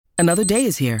Another day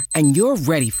is here, and you're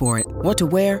ready for it. What to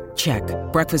wear? Check.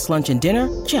 Breakfast, lunch, and dinner?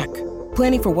 Check.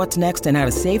 Planning for what's next and how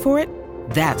to save for it?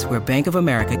 That's where Bank of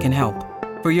America can help.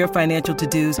 For your financial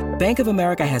to-dos, Bank of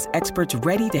America has experts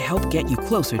ready to help get you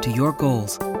closer to your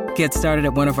goals. Get started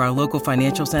at one of our local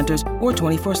financial centers or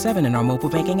 24/7 in our mobile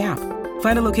banking app.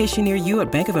 Find a location near you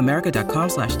at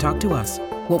bankofamerica.com/talktous.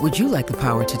 What would you like the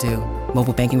power to do?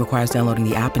 Mobile banking requires downloading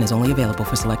the app and is only available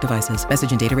for select devices.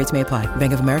 Message and data rates may apply.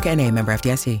 Bank of America N.A., member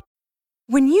FDIC.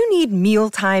 When you need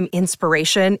mealtime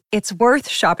inspiration, it's worth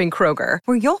shopping Kroger,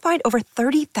 where you'll find over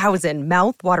 30,000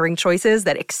 mouth-watering choices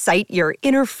that excite your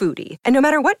inner foodie. And no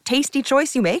matter what tasty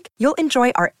choice you make, you'll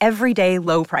enjoy our everyday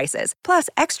low prices, plus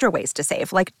extra ways to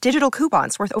save, like digital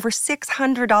coupons worth over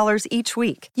 $600 each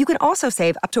week. You can also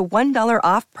save up to $1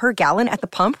 off per gallon at the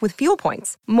pump with fuel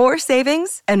points. More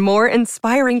savings and more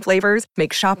inspiring flavors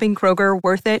make shopping Kroger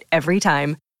worth it every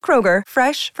time. Kroger,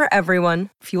 fresh for everyone.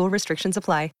 Fuel restrictions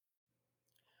apply.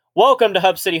 Welcome to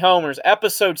Hub City Homers,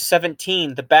 episode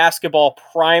 17, the basketball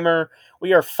primer.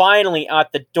 We are finally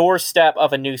at the doorstep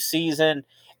of a new season.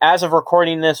 As of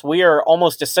recording this, we are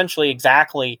almost essentially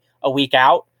exactly a week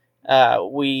out. A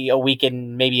week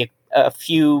in maybe a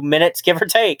few minutes, give or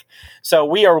take. So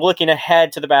we are looking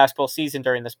ahead to the basketball season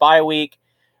during this bye week.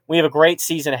 We have a great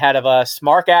season ahead of us.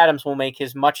 Mark Adams will make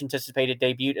his much-anticipated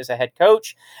debut as a head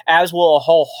coach, as will a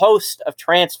whole host of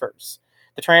transfers.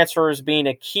 The transfers being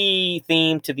a key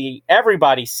theme to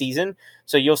everybody's season.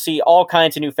 So you'll see all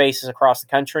kinds of new faces across the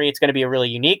country. It's going to be a really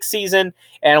unique season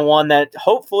and one that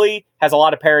hopefully has a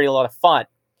lot of parity, a lot of fun.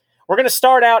 We're going to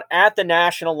start out at the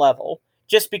national level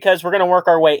just because we're going to work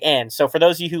our way in. So for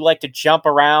those of you who like to jump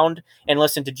around and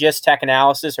listen to just Tech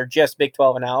analysis or just Big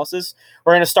 12 analysis,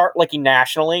 we're going to start looking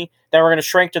nationally. Then we're going to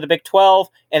shrink to the Big 12,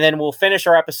 and then we'll finish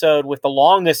our episode with the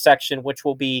longest section, which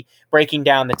will be breaking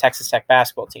down the Texas Tech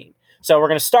basketball team. So we're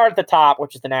going to start at the top,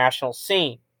 which is the national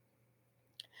scene.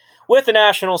 With the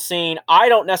national scene, I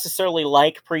don't necessarily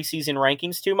like preseason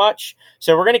rankings too much,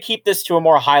 so we're going to keep this to a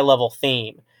more high-level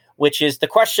theme, which is the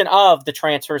question of the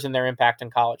transfers and their impact on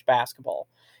college basketball.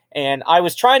 And I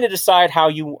was trying to decide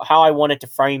how I wanted to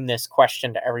frame this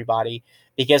question to everybody,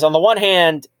 because on the one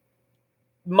hand,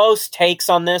 most takes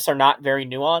on this are not very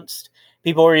nuanced.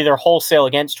 People are either wholesale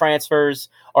against transfers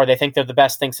or they think they're the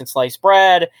best thing since sliced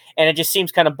bread. And it just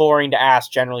seems kind of boring to ask,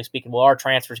 generally speaking, well, are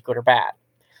transfers good or bad?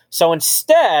 So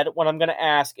instead, what I'm going to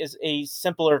ask is a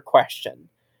simpler question,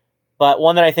 but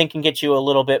one that I think can get you a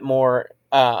little bit more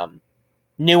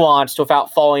nuanced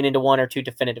without falling into one or two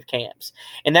definitive camps.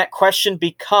 And that question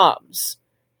becomes,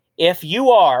 if you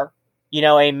are,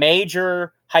 a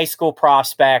major high school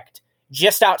prospect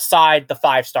just outside the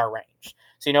 5-star range.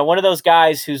 So, one of those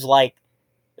guys who's like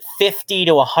 50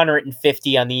 to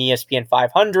 150 on the ESPN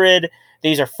 500.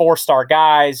 These are 4-star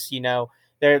guys.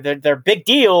 They're big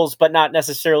deals, but not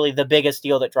necessarily the biggest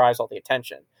deal that drives all the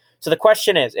attention. So the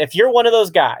question is, if you're one of those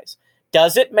guys,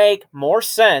 does it make more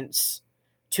sense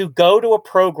to go to a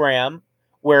program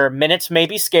where minutes may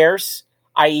be scarce,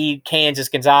 i.e. Kansas,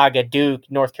 Gonzaga, Duke,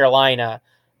 North Carolina,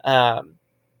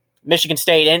 Michigan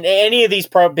State, and any of these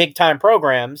big-time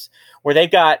programs where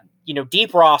they've got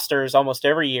deep rosters almost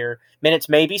every year. Minutes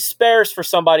may be sparse for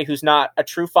somebody who's not a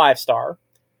true 5-star,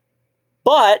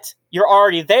 but you're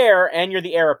already there and you're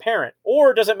the heir apparent.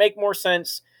 Or does it make more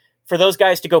sense for those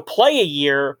guys to go play a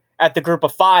year at the group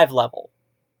of 5 level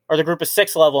or the group of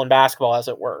 6 level in basketball, as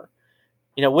it were?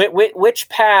 Which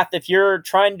path, if you're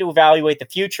trying to evaluate the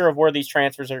future of where these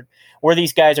transfers are, where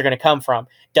these guys are going to come from,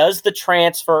 does the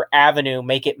transfer avenue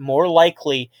make it more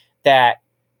likely that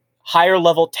higher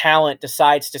level talent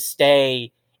decides to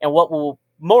stay and what will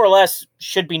more or less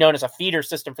should be known as a feeder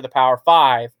system for the Power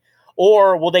 5?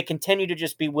 Or will they continue to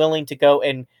just be willing to go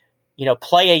and,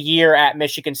 play a year at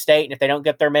Michigan State, and if they don't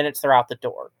get their minutes, they're out the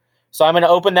door? So I'm going to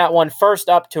open that one first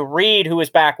up to Reed, who is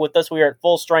back with us. We are at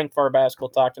full strength for our basketball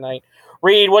talk tonight.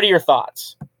 Reed, what are your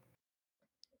thoughts?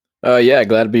 Yeah,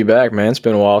 glad to be back, man. It's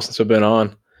been a while since I've been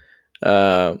on.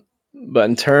 But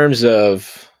in terms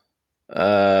of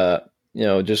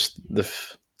just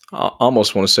I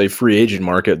almost want to say free agent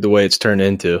market, the way it's turned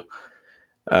into.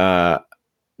 Though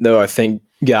I think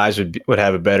guys would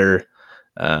have a better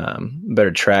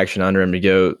traction under him to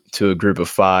go to a group of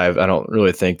 5. I don't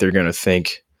really think they're going to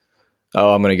think,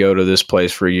 oh, I'm going to go to this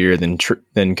place for a year, then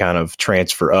kind of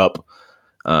transfer up.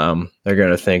 They're going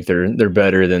to think they're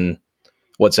better than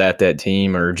what's at that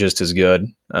team or just as good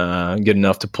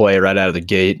enough to play right out of the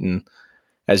gate. And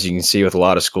as you can see with a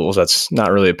lot of schools, that's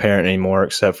not really apparent anymore,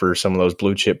 except for some of those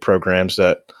blue chip programs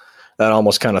that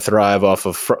almost kind of thrive off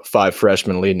of 5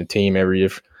 freshmen leading the team every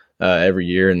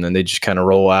year, and then they just kind of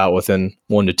roll out within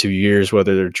 1 to 2 years,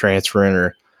 whether they're transferring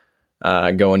or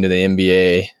going to the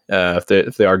NBA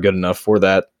if they are good enough for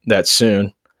that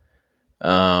soon.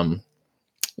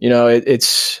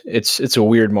 It's a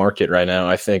weird market right now.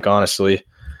 I think honestly,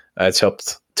 it's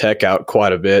helped Tech out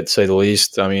quite a bit, to say the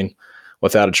least. I mean,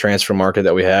 without a transfer market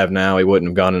that we have now, we wouldn't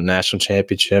have gone to the national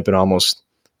championship and almost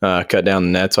cut down the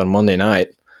nets on Monday night.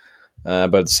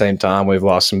 But at the same time, we've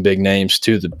lost some big names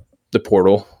to the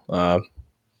portal,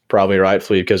 probably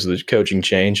rightfully because of the coaching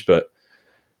change. But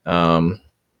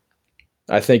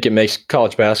I think it makes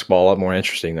college basketball a lot more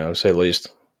interesting, though, to say the least.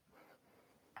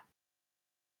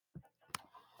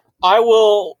 I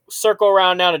will circle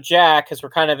around now to Jack because we're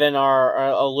kind of in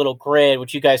our a little grid,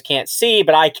 which you guys can't see,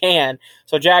 but I can.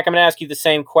 So, Jack, I'm going to ask you the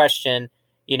same question.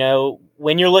 You know,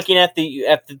 when you're looking at the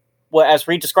what, as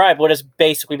Reed described, what has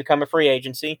basically become a free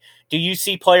agency, do you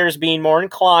see players being more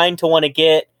inclined to want to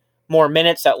get more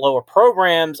minutes at lower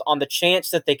programs on the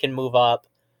chance that they can move up?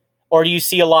 Or do you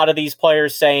see a lot of these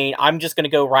players saying, I'm just going to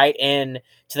go right in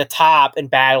to the top and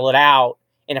battle it out,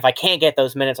 and if I can't get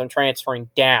those minutes, I'm transferring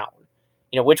down?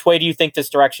 You know, which way do you think this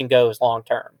direction goes long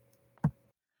term?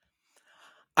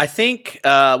 I think,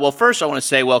 first I want to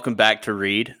say welcome back to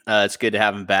Reed. It's good to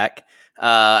have him back.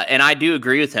 And I do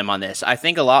agree with him on this. I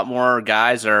think a lot more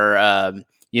guys are,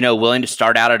 willing to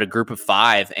start out at a group of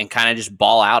 5 and kind of just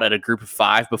ball out at a group of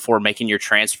 5 before making your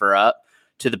transfer up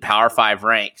to the Power 5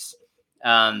 ranks.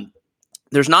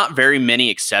 There's not very many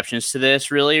exceptions to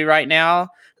this really right now.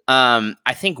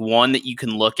 I think one that you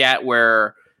can look at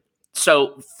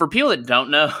so for people that don't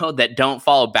know, that don't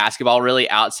follow basketball really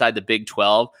outside the Big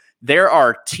 12, there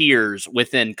are tiers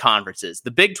within conferences. The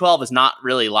Big 12 is not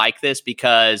really like this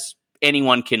because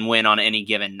anyone can win on any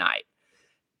given night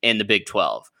in the Big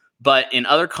 12. But in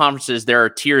other conferences, there are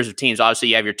tiers of teams. Obviously,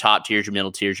 you have your top tiers, your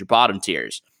middle tiers, your bottom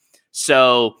tiers.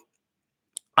 So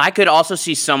I could also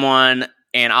see someone,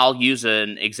 and I'll use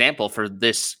an example for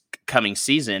this coming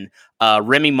season,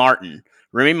 Remy Martin.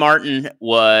 Remy Martin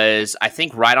was, I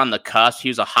think, right on the cusp. He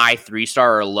was a high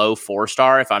 3-star or a low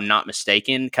 4-star, if I'm not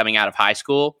mistaken, coming out of high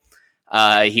school.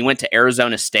 He went to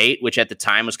Arizona State, which at the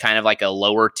time was kind of like a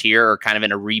lower tier or kind of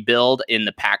in a rebuild in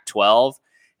the Pac-12,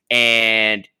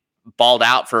 and balled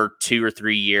out for 2 or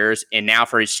 3 years. And now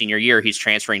for his senior year, he's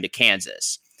transferring to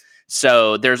Kansas.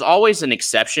 So there's always an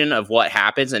exception of what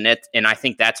happens, and I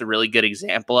think that's a really good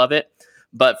example of it.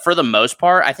 But for the most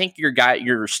part, I think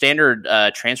your standard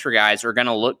transfer guys are going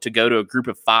to look to go to a group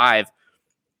of 5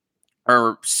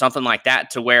 or something like that,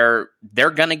 to where they're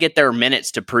going to get their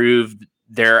minutes to prove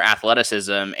their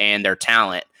athleticism and their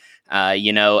talent.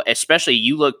 Especially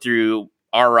you look through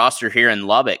our roster here in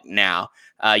Lubbock now,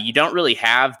 you don't really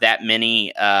have that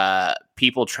many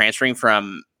people transferring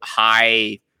from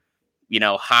high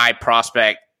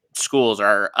prospect schools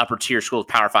or upper tier schools,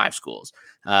 Power 5 schools.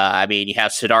 You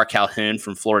have Sadar Calhoun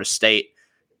from Florida State.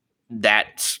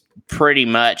 That's pretty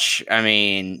much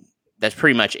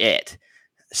it.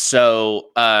 So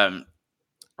I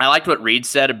liked what Reed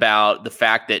said about the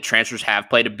fact that transfers have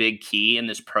played a big key in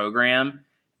this program,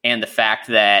 and the fact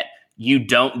that you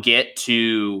don't get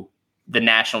to the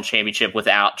national championship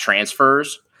without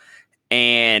transfers.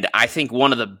 And I think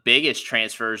one of the biggest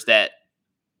transfers that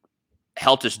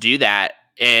helped us do that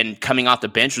and coming off the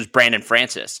bench was Brandon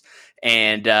Francis.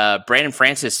 And Brandon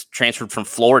Francis transferred from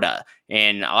Florida.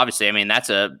 And obviously, that's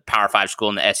a Power 5 school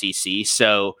in the SEC.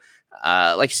 So,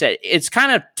 like you said, it's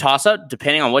kind of toss-up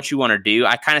depending on what you want to do.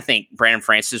 I kind of think Brandon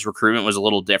Francis' recruitment was a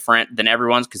little different than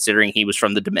everyone's, considering he was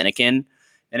from the Dominican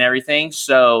and everything.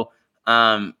 So,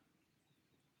 I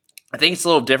think it's a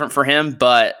little different for him.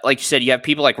 But like you said, you have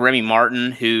people like Remy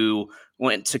Martin, who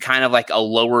went to kind of like a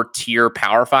lower tier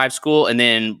Power 5 school and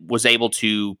then was able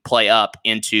to play up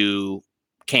into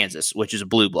Kansas, which is a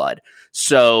blue blood.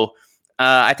 So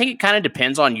I think it kind of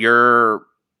depends on if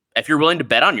you're willing to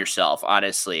bet on yourself,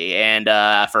 honestly. And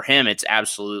for him, it's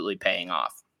absolutely paying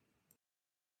off.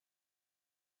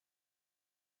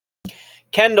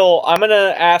 Kendall, I'm going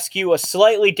to ask you a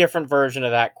slightly different version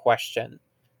of that question.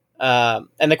 And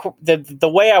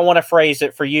the way I want to phrase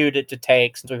it for you to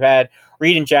take, since we've had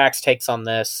Reed and Jack's takes on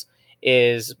this,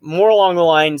 is more along the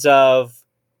lines of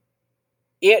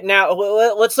it. Now,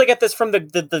 let's look at this from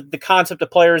the concept of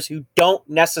players who don't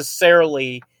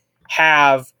necessarily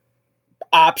have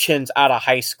options out of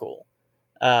high school.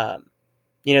 We're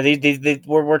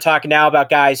talking now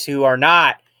about guys who are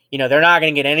not, they're not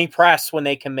going to get any press when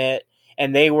they commit,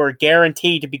 and they were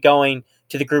guaranteed to be going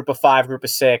to the group of 5, group of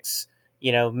 6.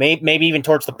 Maybe even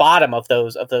towards the bottom of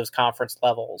those conference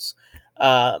levels.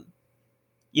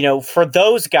 For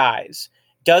those guys,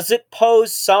 does it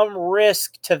pose some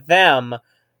risk to them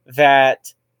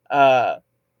that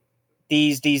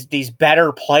these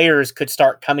better players could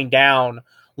start coming down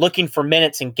looking for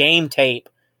minutes and game tape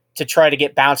to try to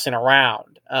get bouncing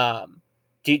around.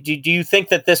 Do you think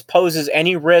that this poses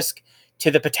any risk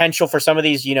to the potential for some of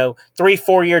these,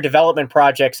 3-4 year development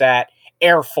projects at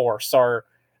Air Force or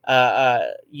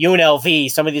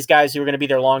UNLV, some of these guys who are going to be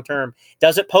there long term?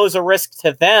 Does it pose a risk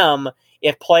to them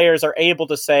if players are able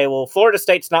to say, well, Florida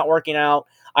State's not working out,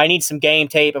 I need some game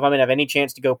tape if I'm going to have any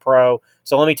chance to go pro,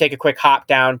 so let me take a quick hop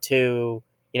down to,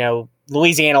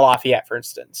 Louisiana Lafayette, for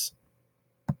instance?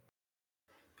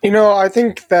 I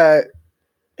think that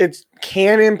it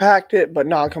can impact it, but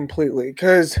not completely,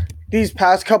 because these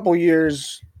past couple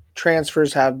years,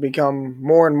 transfers have become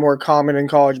more and more common in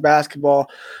college basketball,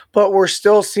 but we're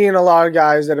still seeing a lot of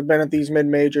guys that have been at these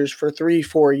mid-majors for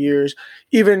 3-4 years,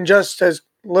 even just as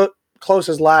close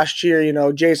as last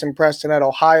year, Jason Preston at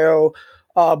Ohio,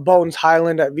 Bones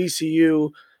Highland at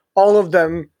VCU, all of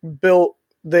them built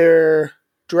their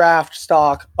draft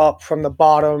stock up from the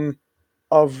bottom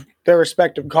of their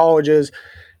respective colleges,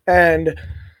 and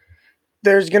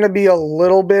there's going to be a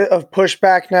little bit of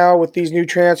pushback now with these new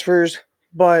transfers,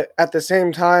 but at the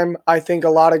same time, I think a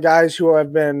lot of guys who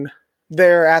have been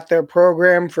there at their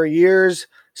program for years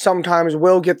sometimes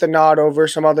will get the nod over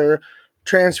some other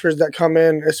transfers that come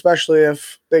in, especially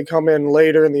if they come in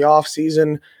later in the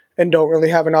offseason and don't really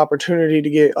have an opportunity to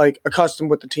get accustomed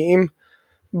with the team.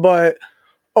 But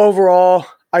overall,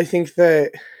 I think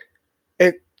that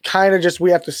it kind of just,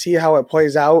 we have to see how it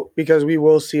plays out, because we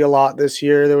will see a lot this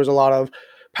year. There was a lot of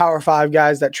Power 5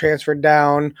 guys that transferred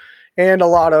down and a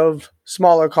lot of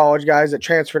smaller college guys that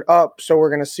transferred up. So we're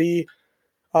going to see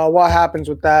what happens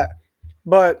with that.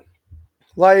 But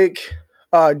like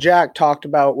Jack talked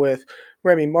about with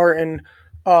Remy Martin,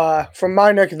 from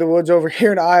my neck of the woods over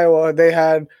here in Iowa, they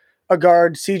had a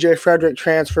guard, CJ Frederick,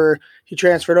 transfer. He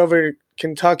transferred over to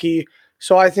Kentucky.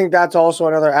 So I think that's also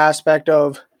another aspect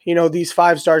of, these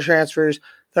 5-star transfers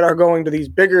that are going to these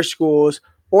bigger schools,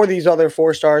 or these other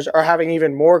 4-stars are having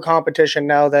even more competition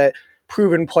now that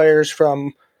proven players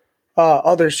from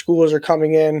other schools are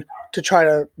coming in to try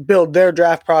to build their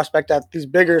draft prospect at these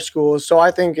bigger schools. So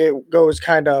I think it goes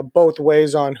kind of both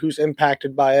ways on who's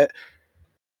impacted by it.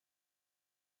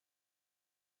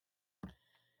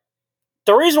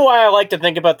 The reason why I like to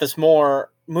think about this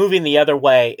more moving the other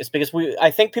way is because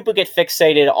I think people get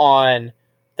fixated on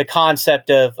the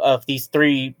concept of these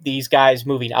guys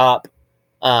moving up,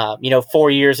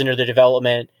 4 years into their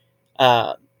development.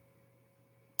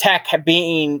 Tech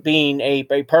being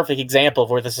a perfect example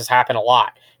of where this has happened a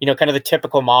lot, kind of the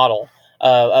typical model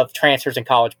of transfers in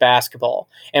college basketball.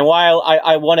 And while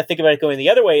I want to think about it going the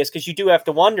other way is because you do have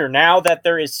to wonder, now that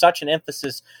there is such an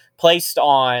emphasis placed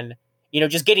on,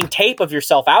 just getting tape of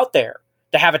yourself out there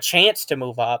to have a chance to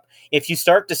move up. If you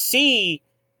start to see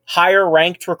higher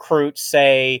ranked recruits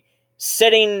say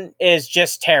sitting is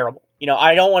just terrible,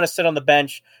 I don't want to sit on the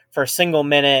bench for a single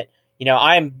minute.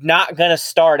 I'm not going to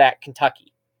start at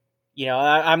Kentucky.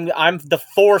 I'm the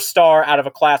 4-star out of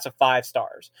a class of 5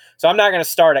 stars. So I'm not going to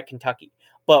start at Kentucky.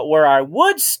 But where I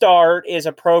would start is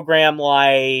a program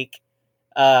like,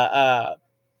 name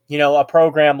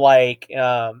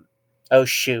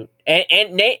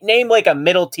like a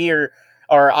middle tier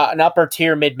or an upper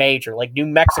tier mid-major, like New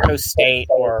Mexico State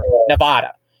or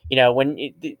Nevada.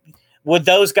 Would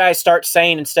those guys start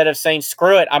saying, instead of saying,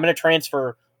 screw it, I'm going to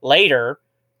transfer later,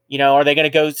 are they going to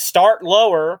go start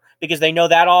lower because they know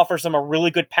that offers them a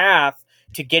really good path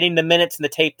to getting the minutes and the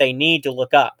tape they need to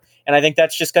look up? And I think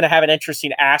that's just going to have an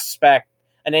interesting aspect,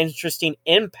 an interesting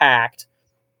impact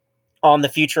on the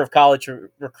future of college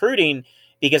recruiting,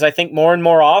 because I think more and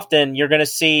more often you're going to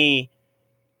see,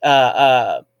 3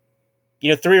 or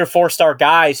 4-star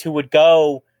guys who would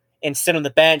go and sit on the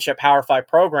bench at Power 5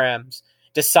 programs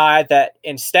decide that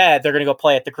instead they're going to go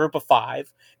play at the Group of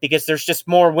 5, because there's just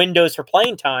more windows for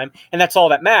playing time, and that's all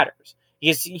that matters.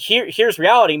 Because here's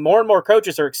reality. More and more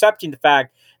coaches are accepting the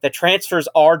fact that transfers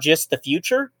are just the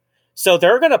future. So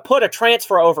they're going to put a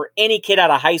transfer over any kid out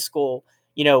of high school,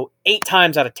 8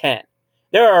 times out of 10.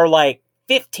 There are like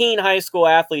 15 high school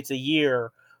athletes a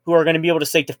year who are going to be able to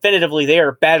say definitively they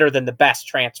are better than the best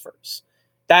transfers.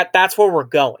 That's where we're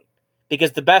going,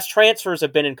 because the best transfers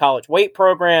have been in college weight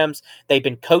programs. They've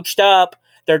been coached up.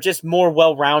 They're just more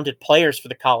well-rounded players for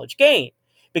the college game,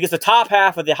 because the top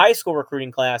half of the high school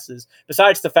recruiting classes,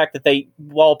 besides the fact that they,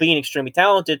 while being extremely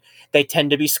talented, they tend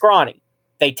to be scrawny.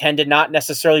 They tend to not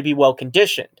necessarily be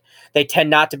well-conditioned. They tend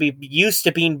not to be used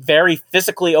to being very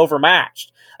physically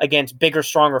overmatched against bigger,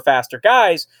 stronger, faster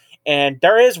guys. And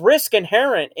there is risk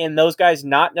inherent in those guys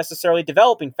not necessarily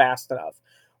developing fast enough.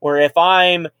 Where if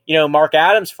I'm, Mark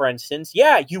Adams, for instance,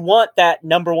 yeah, you want that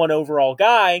number 1 overall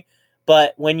guy,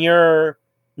 but when you're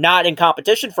not in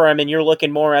competition for him, and you're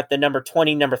looking more at the number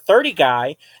 20, number 30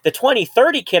 guy, the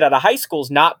 20-30 kid out of high school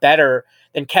is not better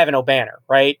than Kevin O'Banner,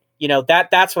 right?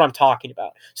 That's what I'm talking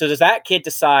about. So does that kid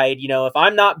decide, if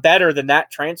I'm not better than that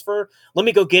transfer, let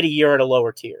me go get a year at a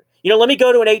lower tier. Let me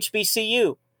go to an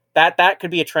HBCU. That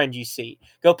could be a trend you see.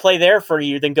 Go play there for a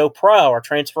year, then go pro or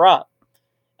transfer up.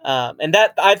 And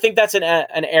that, I think that's an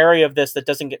area of this that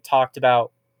doesn't get talked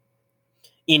about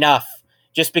enough,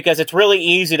 just because it's really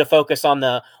easy to focus on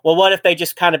what if they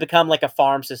just kind of become like a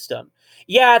farm system?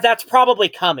 Yeah, that's probably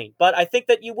coming, but I think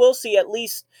that you will see, at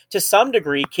least to some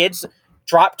degree, kids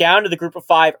drop down to the group of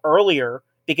 5 earlier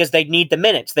because they need the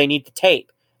minutes. They need the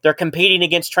tape. They're competing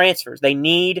against transfers. They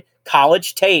need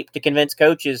college tape to convince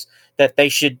coaches that they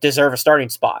should deserve a starting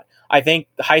spot. I think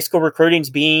high school recruiting's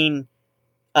being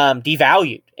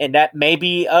devalued, and that may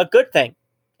be a good thing.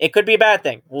 It could be a bad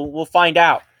thing. We'll find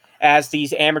out as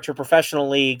these amateur professional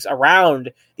leagues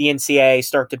around the NCAA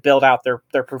start to build out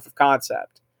their proof of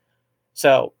concept.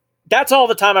 So that's all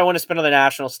the time I want to spend on the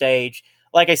national stage.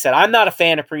 Like I said, I'm not a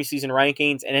fan of preseason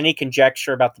rankings, and any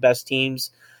conjecture about the best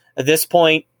teams at this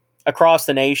point across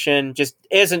the nation just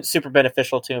isn't super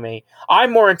beneficial to me.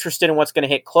 I'm more interested in what's going to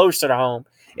hit closer to home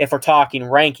if we're talking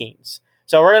rankings.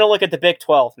 So we're going to look at the Big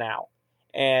 12 now.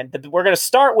 And we're going to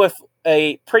start with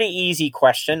a pretty easy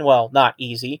question. Well, not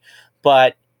easy,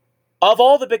 but of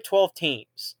all the Big 12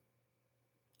 teams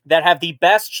that have the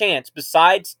best chance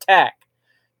besides Tech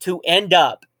to end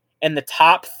up in the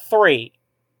top 3,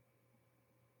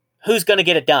 who's going to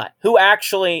get it done? Who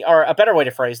actually, or a better way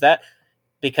to phrase that,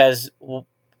 because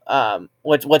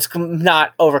let's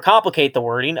not overcomplicate the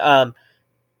wording.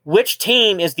 Which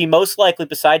team is the most likely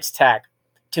besides Tech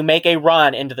to make a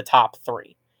run into the top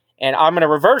 3? And I'm going to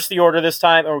reverse the order this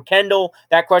time. Or Kendall,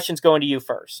 that question's going to you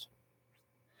first.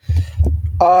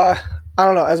 I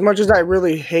don't know. As much as I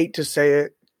really hate to say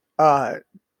it,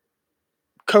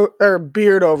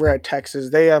 Beard over at Texas,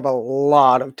 they have a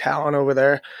lot of talent over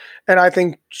there. And I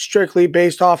think strictly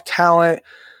based off talent,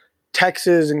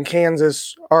 Texas and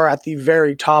Kansas are at the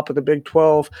very top of the Big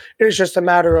 12. It's just a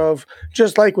matter of,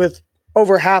 just like with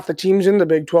over half the teams in the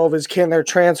Big 12, is can their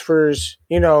transfers,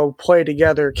 play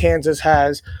together. Kansas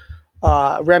has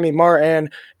Remy Martin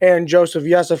and Joseph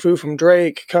Yesufu from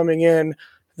Drake coming in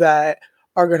that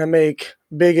are going to make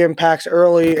big impacts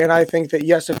early, and I think that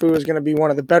Yesufu is going to be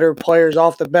one of the better players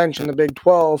off the bench in the Big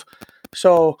 12.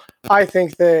 So I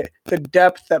think that the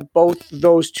depth that both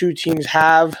those two teams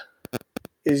have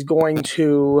is going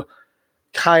to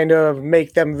kind of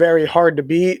make them very hard to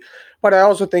beat. But I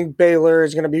also think Baylor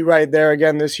is going to be right there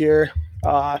again this year.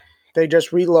 They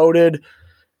just reloaded,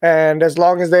 and as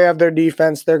long as they have their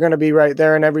defense, they're going to be right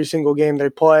there in every single game they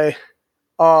play.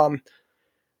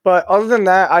 But other than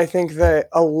that, I think that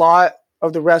a lot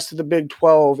of the rest of the Big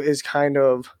 12 is kind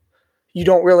of, you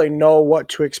don't really know what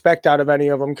to expect out of any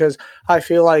of them, because I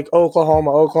feel like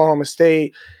Oklahoma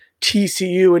State,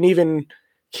 TCU, and even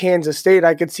Kansas State,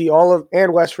 I could see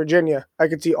and West Virginia, I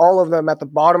could see all of them at the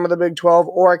bottom of the Big 12,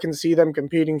 or I can see them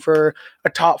competing for a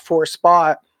top 4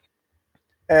 spot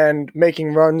and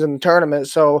making runs in the tournament.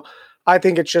 So I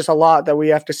think it's just a lot that we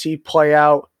have to see play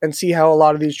out and see how a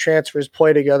lot of these transfers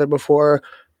play together before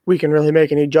we can really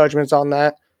make any judgments on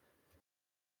that.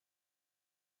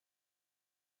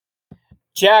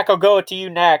 Jack, I'll go to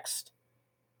you next.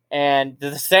 And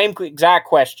the same exact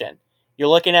question. You're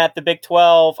looking at the Big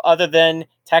 12, other than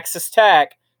Texas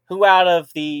Tech, who out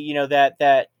of the,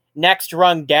 that next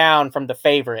rung down from the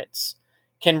favorites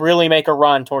can really make a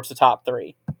run towards the top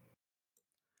 3?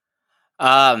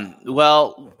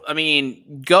 Well, I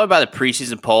mean, going by the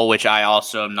preseason poll, which I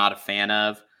also am not a fan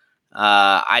of,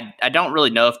 I don't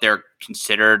really know if they're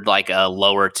considered like a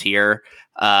lower tier.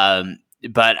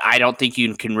 But I don't think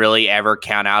you can really ever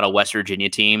count out a West Virginia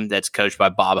team that's coached by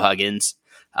Bob Huggins.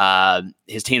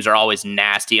 His teams are always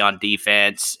nasty on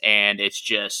defense, and it's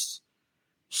just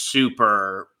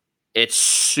super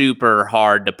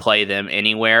hard to play them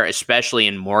anywhere, especially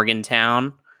in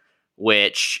Morgantown,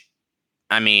 which,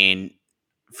 I mean,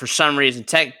 for some reason,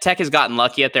 Tech has gotten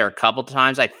lucky up there a couple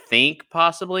times, I think,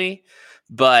 possibly.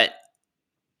 But,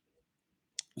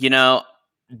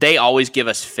 they always give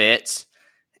us fits.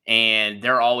 And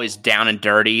they're always down and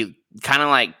dirty, kind of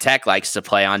like Tech likes to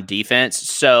play on defense.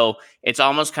 So it's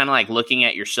almost kind of like looking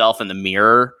at yourself in the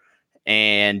mirror,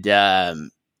 and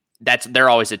they're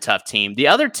always a tough team. The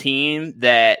other team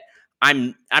that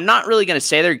I'm not really going to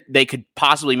say they could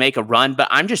possibly make a run, but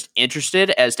I'm just interested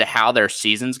as to how their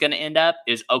season's going to end up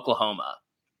is Oklahoma.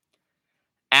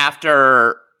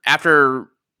 After Lon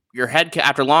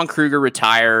Kruger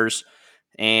retires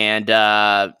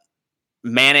and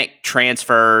Manic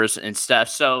transfers and stuff.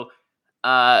 So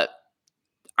I'm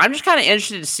I'm just kind of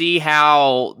interested to see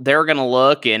how they're going to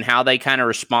look and how they kind of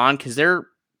respond, because they're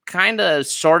kind of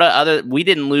sort of we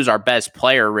didn't lose our best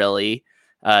player really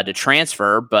to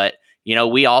transfer, but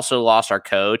we also lost our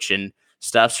coach and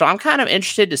stuff. So I'm kind of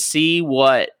interested to see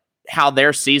how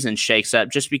their season shakes up,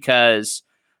 just because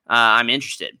I'm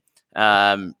interested.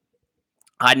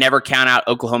 I'd never count out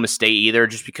Oklahoma State either,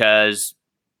 just because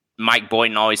Mike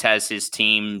Boynton always has his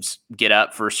teams get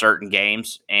up for certain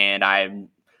games, and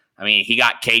he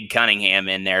got Cade Cunningham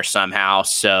in there somehow,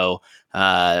 so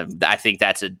I think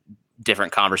that's a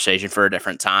different conversation for a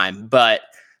different time. But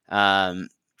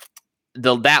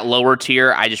that lower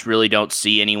tier, I just really don't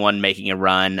see anyone making a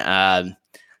run.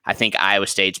 I think Iowa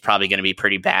State's probably going to be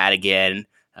pretty bad again.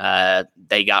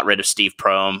 They got rid of Steve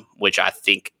Prohm, which I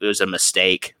think was a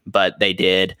mistake, but they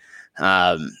did.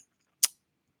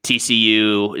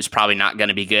 TCU is probably not going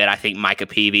to be good. I think Micah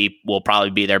Peavy will probably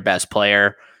be their best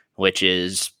player, which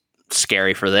is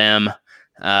scary for them.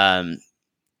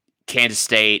 Kansas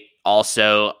State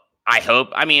also,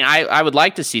 I would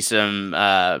like to see some,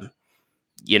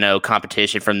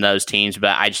 competition from those teams,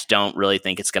 but I just don't really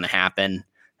think it's going to happen.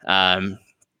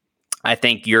 I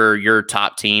think your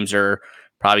top teams are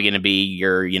probably going to be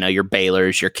your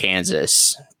Baylors, your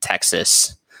Kansas,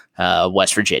 Texas,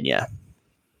 West Virginia.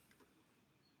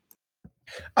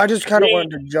 I just kind of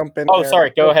wanted to jump in. Oh,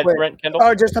 sorry. Go ahead, Brent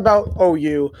Kendall. Just about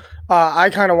OU. I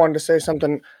kind of wanted to say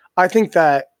something. I think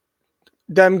that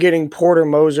them getting Porter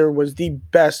Moser was the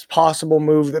best possible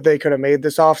move that they could have made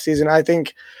this offseason. I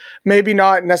think maybe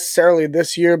not necessarily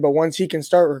this year, but once he can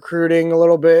start recruiting a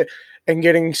little bit and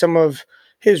getting some of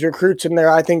his recruits in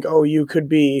there, I think OU could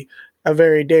be a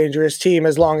very dangerous team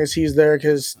as long as he's there,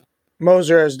 because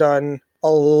Moser has done a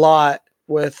lot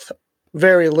with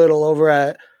very little over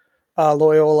at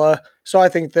Loyola. So I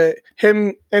think that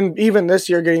him, and even this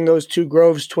year getting those two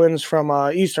Groves twins from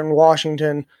Eastern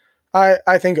Washington,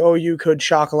 I think OU could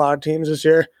shock a lot of teams this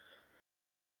year.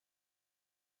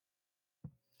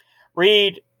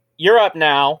 Reed, you're up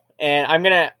now, and I'm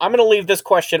gonna leave this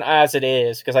question as it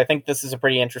is, because I think this is a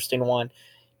pretty interesting one.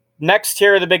 Next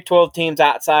tier of the Big 12 teams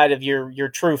outside of your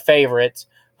true favorites,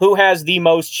 who has the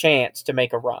most chance to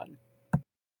make a run?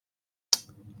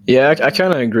 Yeah, I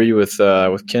kind of agree with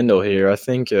Kendall here. I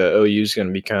think OU is going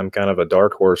to become kind of a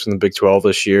dark horse in the Big 12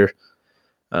 this year.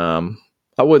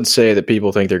 I wouldn't say that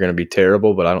people think they're going to be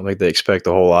terrible, but I don't think they expect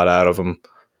a whole lot out of them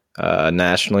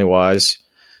nationally wise.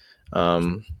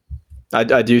 I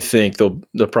do think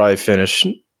they'll probably finish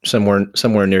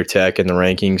somewhere near Tech in the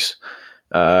rankings.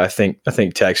 I think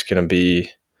Tech's going to be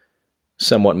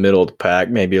somewhat middle of the pack,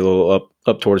 maybe a little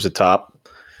up towards the top.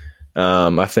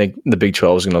 I think the Big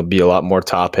 12 is going to be a lot more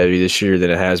top heavy this year than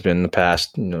it has been in the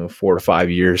past 4 to 5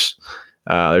 years.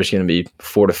 There's going to be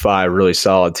 4 to 5 really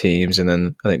solid teams, and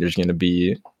then I think there's going to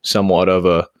be somewhat of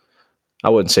a, I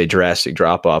wouldn't say drastic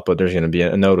drop off, but there's going to be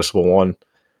a noticeable one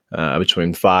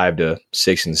between 5 to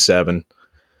 6 and 7.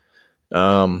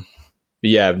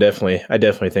 Yeah, I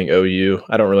definitely think OU.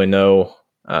 I don't really know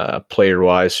player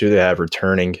wise who they have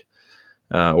returning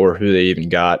or who they even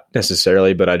got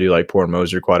necessarily, but I do like Porter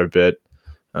Moser quite a bit.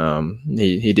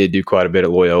 He did do quite a bit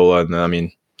at Loyola,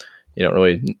 and you don't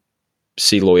really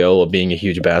see Loyola being a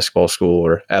huge basketball school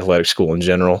or athletic school in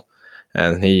general,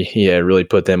 and he had really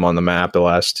put them on the map the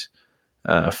last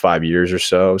 5 years or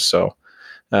so. So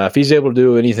if he's able to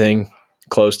do anything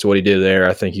close to what he did there,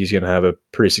 I think he's going to have a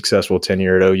pretty successful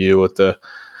tenure at OU with the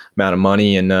amount of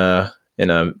money and in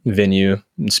a venue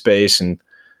and space and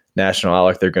national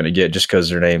outlook they're going to get just because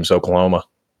their name's Oklahoma.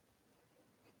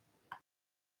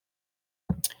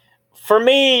 For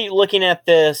me, looking at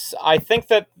this, I think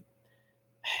that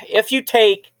if you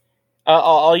take,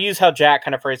 I'll use how Jack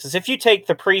kind of phrased this, if you take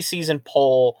the preseason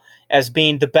poll as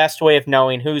being the best way of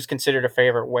knowing who's considered a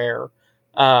favorite where,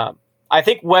 I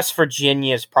think West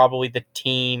Virginia is probably the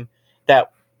team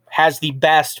that has the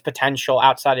best potential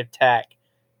outside of Tech,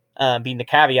 being the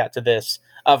caveat to this,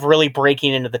 of really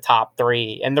breaking into the top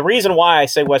 3. And the reason why I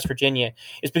say West Virginia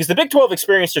is because the Big 12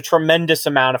 experienced a tremendous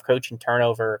amount of coaching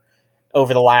turnover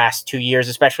over the last 2 years,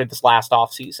 especially this last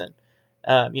offseason.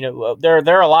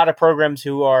 There are a lot of programs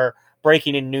who are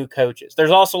breaking in new coaches. There's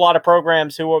also a lot of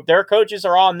programs their coaches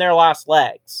are on their last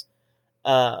legs.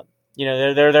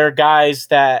 There are guys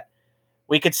that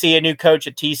we could see a new coach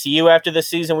at TCU after the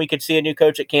season. We could see a new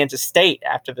coach at Kansas State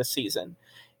after the season.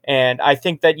 And I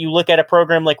think that you look at a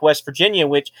program like West Virginia,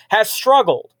 which has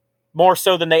struggled more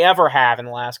so than they ever have in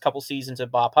the last couple seasons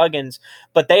of Bob Huggins,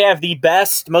 but they have the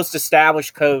best, most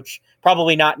established coach,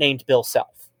 probably not named Bill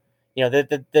Self.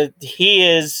 He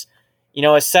is,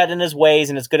 as set in his ways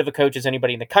and as good of a coach as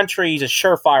anybody in the country. He's a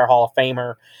surefire Hall of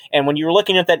Famer. And when you're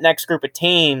looking at that next group of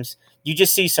teams, you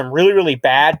just see some really, really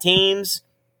bad teams,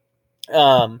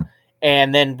 and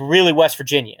then really West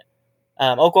Virginia.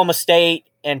 Oklahoma State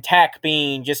and Tech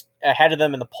being just ahead of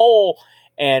them in the poll,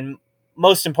 and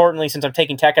most importantly, since I'm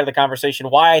taking Tech out of the conversation,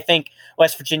 why I think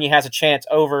West Virginia has a chance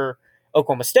over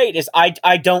Oklahoma State is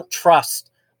I don't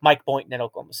trust Mike Boynton at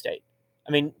Oklahoma State.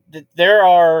 I mean, there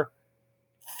are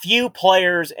few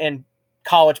players in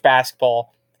college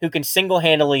basketball who can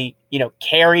single-handedly,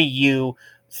 carry you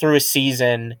through a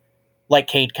season like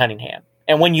Cade Cunningham.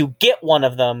 And when you get one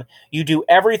of them, you do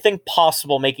everything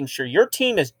possible making sure your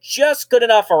team is just good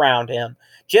enough around him,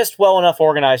 just well enough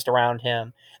organized around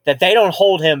him, that they don't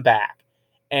hold him back.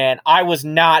 And I was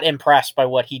not impressed by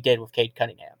what he did with Cade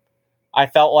Cunningham. I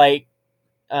felt like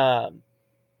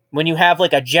when you have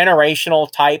like a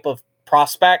generational type of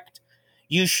prospect,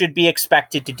 you should be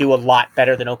expected to do a lot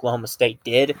better than Oklahoma State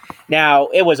did. Now,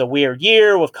 it was a weird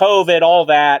year with COVID, all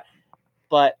that,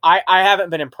 but I haven't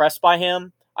been impressed by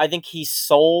him. I think he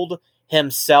sold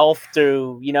himself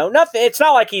through, nothing. It's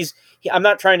not like I'm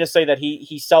not trying to say that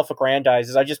he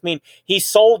self-aggrandizes. I just mean he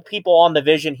sold people on the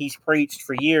vision he's preached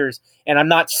for years. And I'm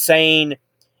not saying,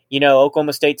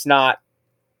 Oklahoma State's not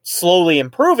slowly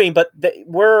improving, but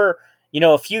we're,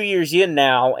 a few years in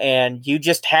now, and you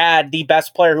just had the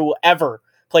best player who will ever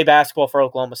play basketball for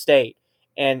Oklahoma State.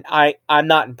 And I'm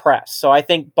not impressed. So I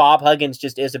think Bob Huggins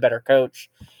just is a better coach.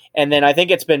 And then I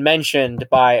think it's been mentioned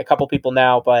by a couple people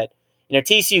now, but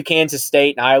TCU, Kansas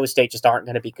State, and Iowa State just aren't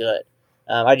going to be good.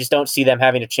 I just don't see them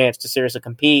having a chance to seriously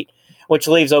compete, which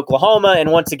leaves Oklahoma.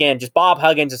 And once again, just Bob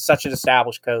Huggins is such an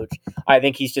established coach. I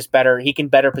think he's just better. He can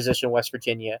better position West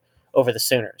Virginia over the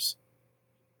Sooners.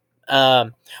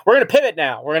 We're going to pivot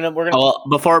now. We're going to. Well,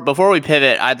 before we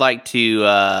pivot, I'd like to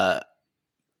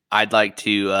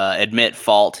admit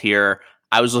fault here.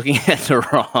 I was looking at the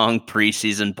wrong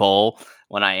preseason poll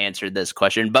when I answered this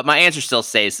question, but my answer still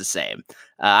stays the same.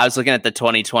 I was looking at the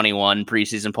 2021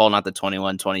 preseason poll, not the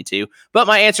 21-22, but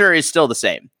my answer is still the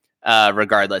same.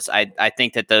 Regardless, I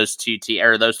think that those three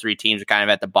teams are kind of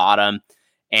at the bottom,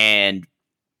 and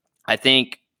I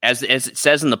think as it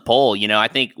says in the poll, I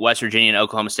think West Virginia and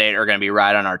Oklahoma State are going to be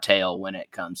right on our tail when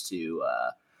it comes to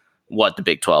what the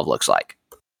Big 12 looks like.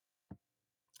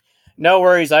 No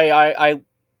worries.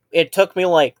 It took me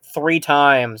like 3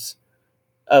 times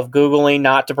of Googling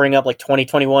not to bring up like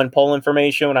 2021 poll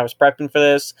information when I was prepping for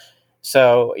this.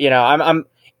 So,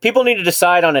 people need to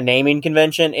decide on a naming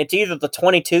convention. It's either the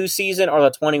 22 season or the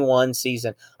 21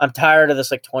 season. I'm tired of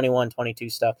this like 21, 22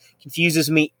 stuff. It confuses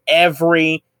me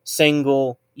every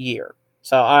single year.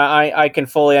 So I can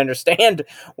fully understand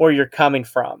where you're coming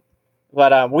from.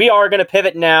 But we are going to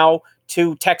pivot now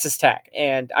to Texas Tech.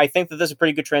 And I think that this is a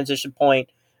pretty good transition point.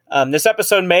 This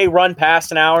episode may run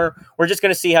past an hour. We're just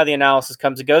going to see how the analysis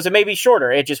comes and goes. It may be shorter.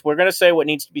 We're going to say what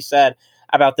needs to be said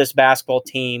about this basketball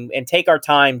team and take our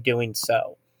time doing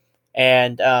so.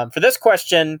 And for this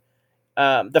question,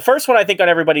 the first one I think on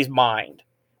everybody's mind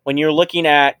when you're looking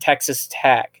at Texas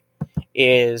Tech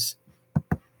is,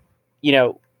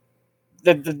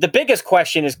 the biggest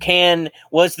question is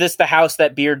was this the house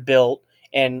that Beard built?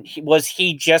 And was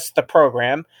he just the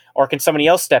program, or can somebody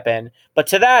else step in? But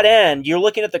to that end, you're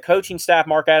looking at the coaching staff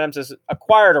Mark Adams has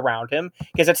acquired around him,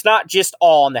 because it's not just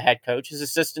all on the head coach. His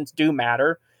assistants do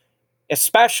matter,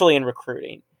 especially in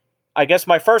recruiting. I guess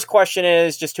my first question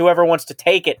is just whoever wants to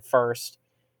take it first.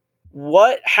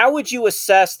 How would you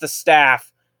assess the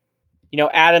staff,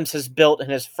 Adams has built in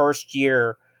his first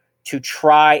year to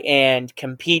try and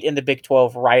compete in the Big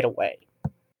 12 right away?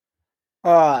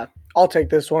 I'll take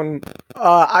this one.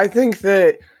 I think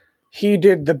that he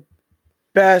did the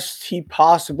best he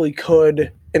possibly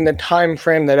could in the time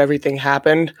frame that everything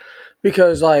happened,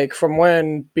 because from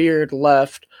when Beard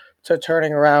left to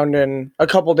turning around and a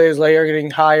couple days later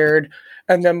getting hired,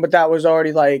 but that was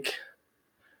already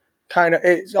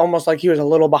it's almost like he was a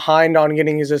little behind on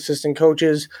getting his assistant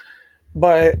coaches.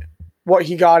 But what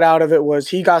he got out of it was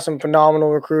he got some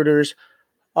phenomenal recruiters.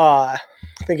 I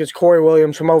think it's Corey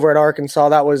Williams from over at Arkansas.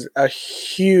 That was a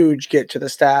huge get to the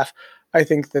staff. I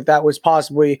think that was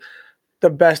possibly the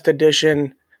best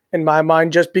addition in my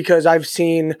mind, just because I've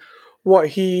seen what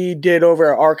he did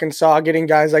over at Arkansas, getting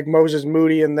guys like Moses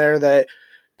Moody in there that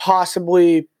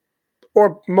possibly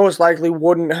or most likely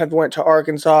wouldn't have went to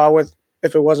Arkansas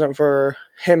if it wasn't for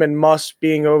him and Muss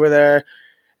being over there.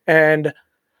 And,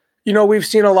 we've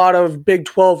seen a lot of Big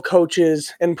 12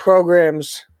 coaches and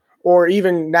programs, or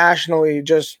even nationally,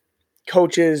 just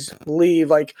coaches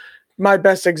leave. My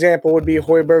best example would be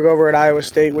Hoiberg over at Iowa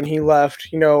State when he left.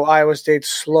 Iowa State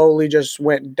slowly just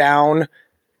went down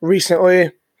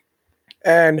recently.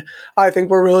 And I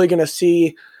think we're really going to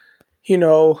see,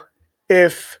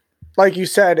 if like you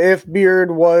said, if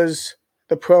Beard was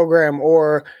the program,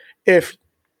 or if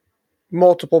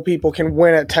multiple people can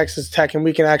win at Texas Tech and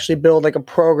we can actually build like a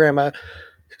program,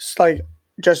 like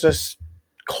just a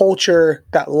culture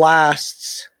that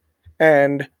lasts.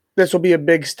 And this will be a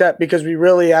big step because we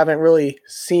really haven't really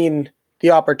seen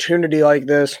the opportunity like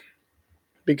this,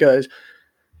 because,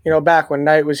 back when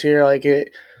Knight was here, like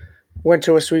it went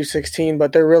to a Sweet 16,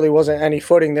 but there really wasn't any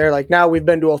footing there. Like now we've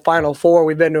been to a Final Four,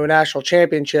 we've been to a national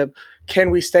championship.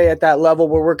 Can we stay at that level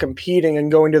where we're competing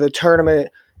and going to the tournament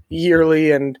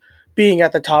yearly and being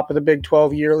at the top of the Big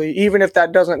 12 yearly, even if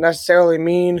that doesn't necessarily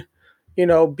mean,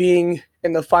 being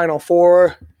in the Final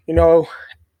Four,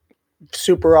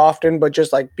 super often, but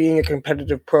just like being a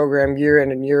competitive program year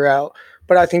in and year out.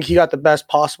 But I think he got the best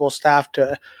possible staff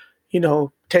to,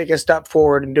 take a step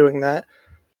forward in doing that.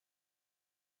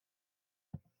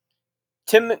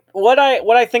 Tim, what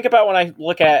I think about when I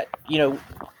look at,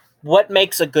 what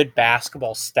makes a good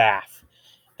basketball staff,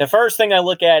 the first thing I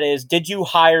look at is, did you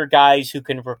hire guys who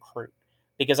can recruit?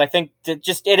 Because I think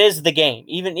it is the game.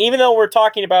 Even though we're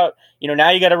talking about, now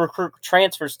you got to recruit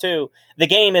transfers too, the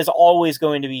game is always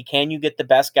going to be, can you get the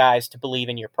best guys to believe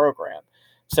in your program?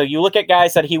 So you look at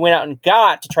guys that he went out and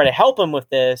got to try to help him with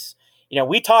this.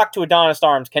 We talked to Adonis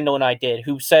Arms, Kendall and I did,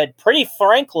 who said pretty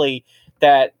frankly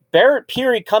that Barrett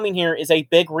Peary coming here is a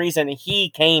big reason he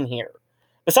came here.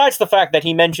 Besides the fact that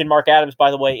he mentioned Mark Adams,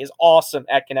 by the way, is awesome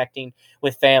at connecting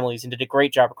with families and did a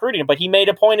great job recruiting him. But he made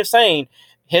a point of saying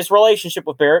his relationship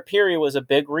with Barrett Peary was a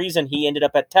big reason he ended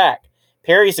up at Tech.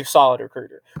 Perry's a solid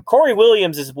recruiter. Corey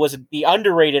Williams was the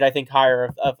underrated, I think, hire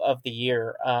of the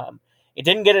year. It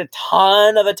didn't get a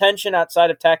ton of attention outside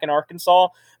of Tech and Arkansas,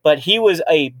 but he was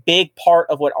a big part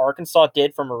of what Arkansas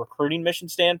did from a recruiting mission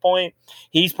standpoint.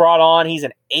 He's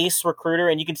an ace recruiter,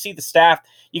 and you can see the staff,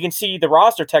 you can see the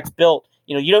roster Tech's built.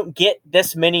 You don't get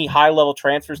this many high-level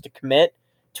transfers to commit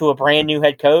to a brand new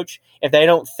head coach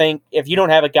if you don't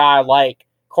have a guy like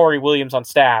Corey Williams on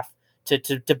staff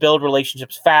to build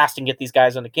relationships fast and get these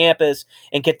guys on the campus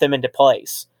and get them into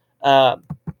place. The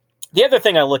other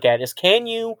thing I look at is, can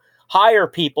you hire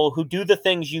people who do the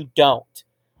things you don't?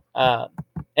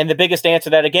 And the biggest answer to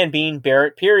that, again, being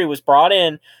Barrett Peary was brought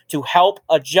in to help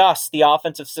adjust the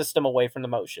offensive system away from the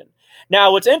motion.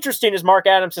 Now, what's interesting is Mark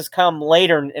Adams has come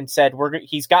later and said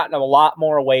he's gotten a lot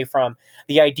more away from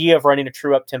the idea of running a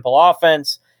true up-tempo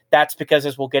offense. That's because,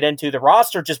 as we'll get into, the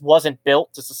roster just wasn't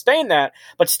built to sustain that.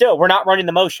 But still, we're not running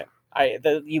the motion.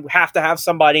 You have to have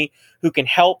somebody who can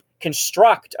help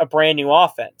construct a brand new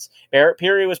offense. Barrett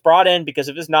Peary was brought in because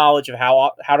of his knowledge of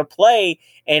how to play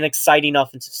an exciting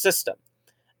offensive system.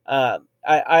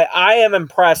 I am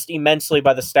impressed immensely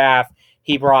by the staff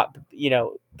he brought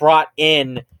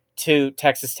in to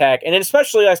Texas Tech, and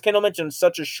especially, as Kendall mentioned,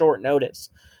 such a short notice.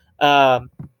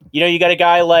 You got a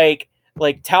guy like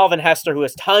Talvin Hester, who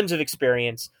has tons of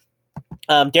experience.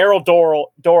 Daryl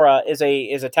Dora is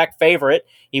a Tech favorite.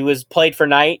 He played for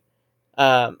Knight,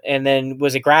 and then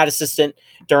was a grad assistant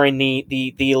during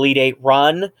the Elite Eight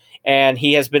run, and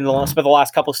he has spent the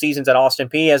last couple of seasons at Austin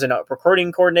Peay as a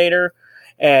recruiting coordinator.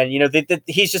 And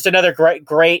he's just another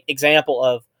great example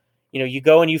of, you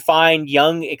go and you find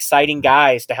young, exciting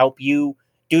guys to help you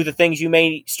do the things you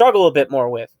may struggle a bit more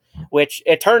with. Which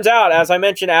it turns out, as I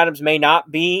mentioned, Adams may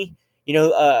not be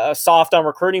a soft on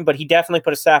recruiting, but he definitely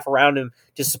put a staff around him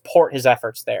to support his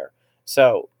efforts there.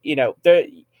 So,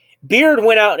 Beard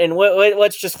went out and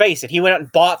let's just face it, he went out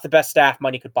and bought the best staff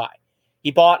money could buy.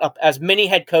 He bought up as many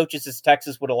head coaches as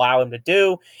Texas would allow him to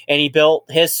do, and he built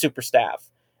his super staff.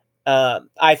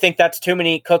 I think that's too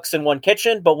many cooks in one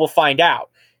kitchen, but we'll find out.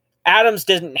 Adams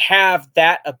didn't have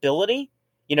that ability.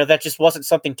 That just wasn't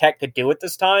something Tech could do at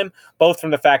this time, both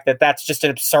from the fact that that's just an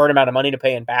absurd amount of money to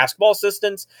pay in basketball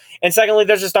assistants. And secondly,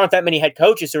 there just aren't that many head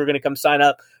coaches who are going to come sign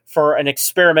up for an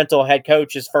experimental head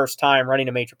coach's first time running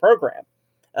a major program.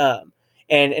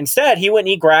 And instead, he went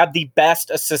and he grabbed the best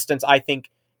assistants I think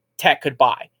Tech could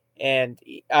buy. And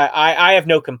I have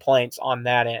no complaints on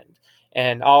that end.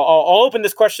 And I'll open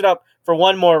this question up for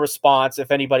one more response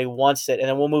if anybody wants it, and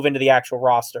then we'll move into the actual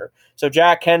roster. So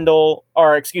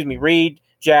Reed,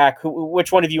 Jack,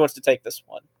 which one of you wants to take this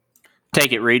one?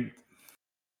 Take it, Reed.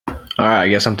 All right, I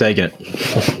guess I'm taking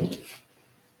it.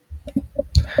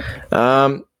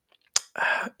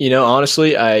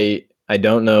 Honestly, I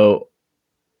don't know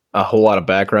a whole lot of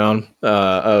background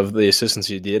of the assistants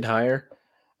you did hire.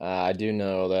 I do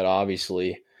know that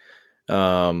obviously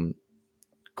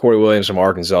Corey Williams from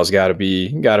Arkansas has got to be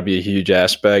a huge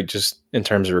aspect just in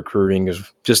terms of recruiting.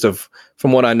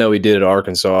 From what I know he did at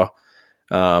Arkansas.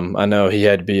 I know he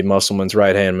had to be Musselman's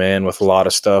right-hand man with a lot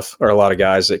of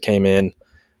guys that came in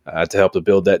to help to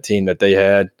build that team that they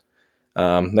had.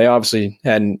 They obviously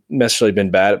hadn't necessarily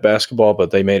been bad at basketball,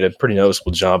 but they made a pretty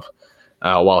noticeable jump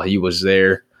while he was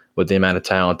there with the amount of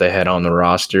talent they had on the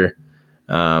roster.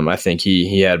 I think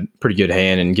he had a pretty good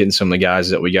hand in getting some of the guys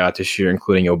that we got this year,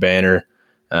 including O'Banner,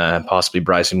 possibly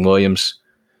Bryson Williams.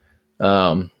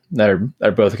 That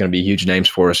are both going to be huge names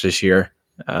for us this year.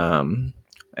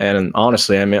 And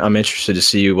honestly, I'm interested to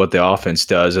see what the offense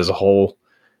does as a whole.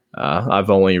 I've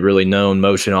only really known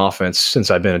motion offense since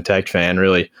I've been a Tech fan,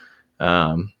 really,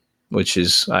 which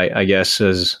is, I guess,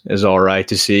 is all right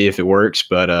to see if it works.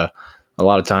 But a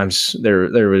lot of times there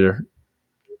were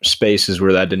spaces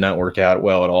where that did not work out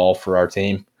well at all for our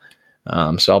team.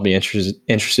 So I'll be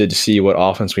interested to see what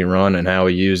offense we run and how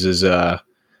he uses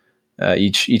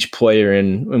each player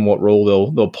and what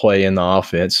role they'll play in the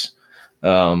offense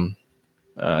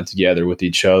together with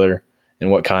each other, and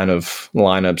what kind of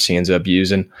lineups he ends up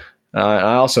using.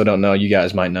 I also don't know. You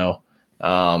guys might know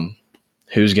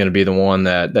who's going to be the one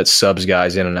that subs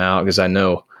guys in and out, because I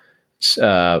know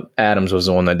Adams was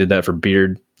the one that did that for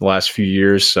Beard the last few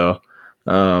years. So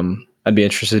I'd be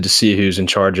interested to see who's in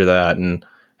charge of that and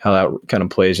how that kind of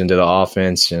plays into the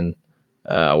offense, and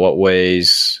what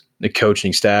ways the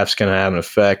coaching staff's going to have an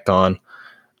effect on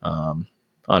how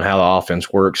the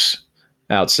offense works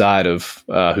outside of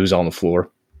who's on the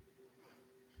floor.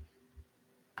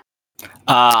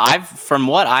 From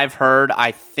what I've heard,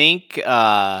 I think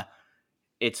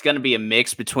it's going to be a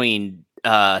mix between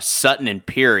Sutton and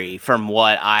Peary. From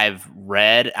what I've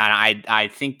read, and I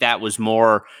think that was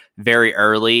more very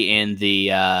early in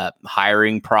the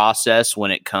hiring process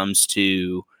when it comes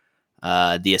to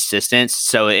the assistants.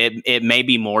 So it may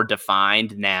be more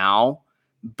defined now,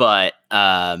 but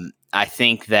I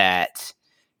think that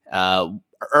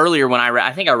earlier when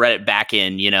I think I read it back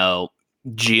in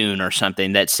June or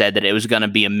something, that said that it was going to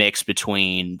be a mix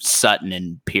between Sutton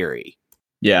and Peary.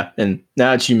 Yeah, and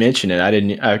now that you mention it,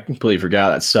 I completely forgot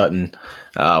that Sutton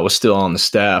was still on the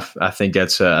staff. I think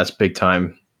that's a big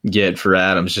time get for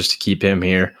Adams, just to keep him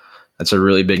here. That's a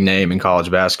really big name in college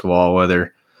basketball,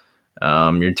 whether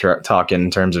you're talking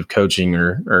in terms of coaching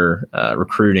or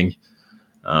recruiting.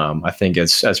 I think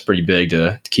that's pretty big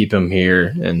to keep him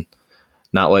here, and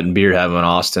not letting Beard have him in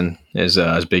Austin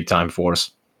is big time for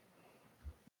us.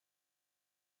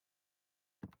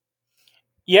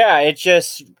 Yeah,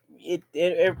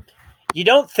 you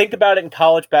don't think about it in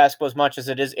college basketball as much as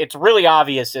it is. It's really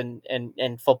obvious in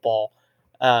football,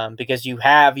 because you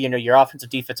have your offensive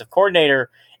defensive coordinator,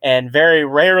 and very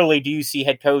rarely do you see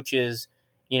head coaches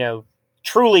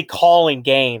truly calling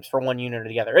games for one unit or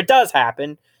the other. It does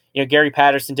happen. Gary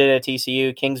Patterson did it at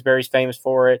TCU. Kingsbury's famous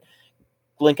for it.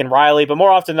 Lincoln Riley, but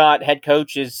more often than not, head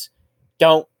coaches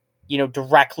don't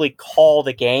directly call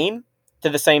the game to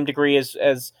the same degree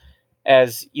as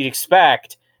you'd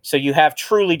expect. So you have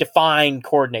truly defined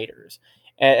coordinators.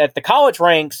 At the college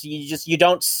ranks, you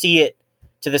don't see it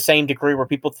to the same degree, where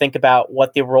people think about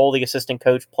what the role the assistant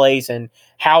coach plays and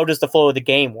how does the flow of the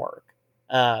game work.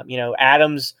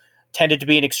 Adams tended to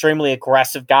be an extremely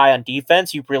aggressive guy on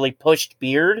defense. He really pushed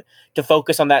Beard to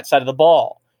focus on that side of the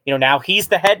ball. Now he's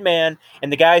the head man,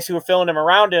 and the guys who are filling him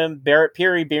around him, Barrett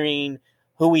Peary being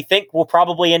who we think will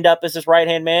probably end up as his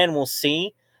right-hand man. We'll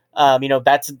see.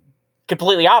 That's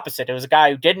completely opposite. It was a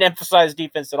guy who didn't emphasize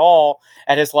defense at all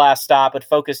at his last stop, but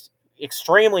focused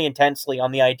extremely intensely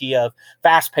on the idea of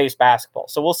fast-paced basketball.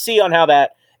 So we'll see on how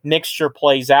that mixture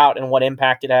plays out and what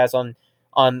impact it has on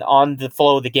the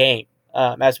flow of the game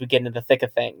as we get into the thick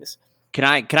of things. Can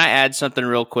I add something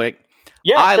real quick?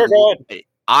 Yeah, sure, go ahead.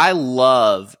 I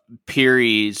love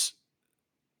Peary's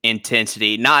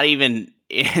intensity, not even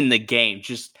in the game,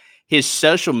 just his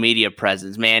social media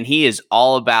presence, man. He is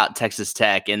all about Texas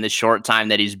Tech in the short time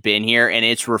that he's been here, and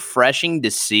it's refreshing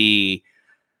to see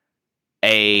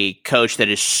a coach that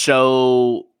is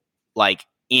so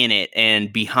in it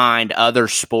and behind other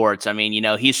sports. I mean,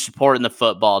 he's supporting the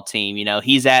football team.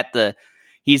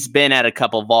 He's been at a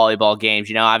couple volleyball games.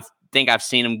 I've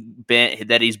seen him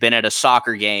he's been at a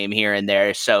soccer game here and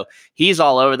there. So he's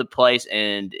all over the place,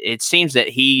 and it seems that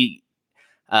he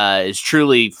is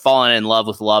truly falling in love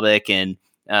with Lubbock and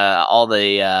all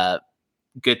the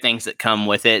good things that come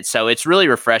with it. So it's really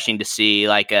refreshing to see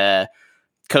a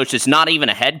coach that's not even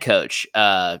a head coach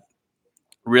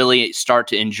really start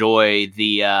to enjoy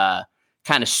the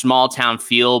kind of small town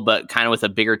feel, but kind of with a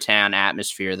bigger town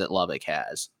atmosphere that Lubbock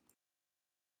has.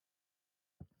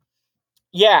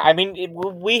 Yeah, I mean,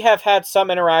 we have had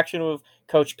some interaction with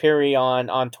Coach Peary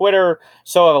on Twitter.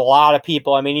 So have a lot of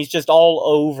people. I mean, he's just all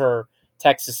over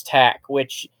Texas Tech,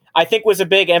 which I think was a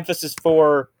big emphasis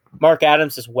for Mark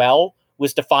Adams as well,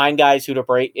 was to find guys who'd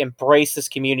embrace this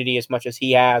community as much as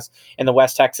he has in the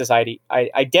West Texas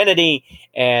identity.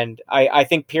 And I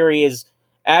think Peary is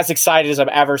as excited as I've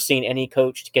ever seen any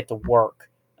coach to get to work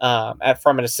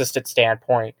from an assistant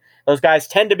standpoint. Those guys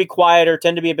tend to be quieter,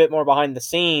 tend to be a bit more behind the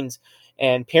scenes,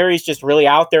 and Peary's just really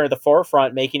out there at the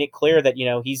forefront, making it clear that,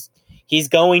 he's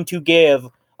going to give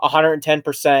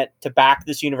 110% to back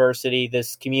this university,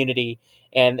 this community.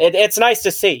 And it's nice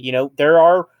to see, there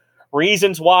are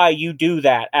reasons why you do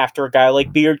that after a guy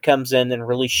like Beard comes in and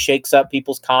really shakes up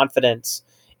people's confidence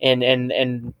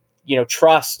and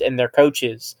trust in their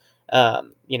coaches.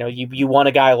 You want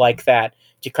a guy like that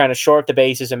to kind of shore up the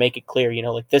bases and make it clear,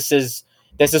 this is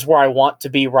where I want to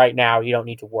be right now. You don't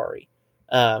need to worry,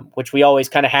 which we always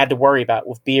kind of had to worry about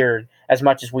with Beard as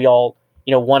much as we all,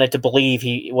 wanted to believe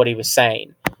what he was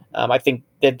saying. I think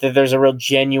that there's a real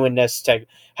genuineness to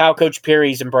how Coach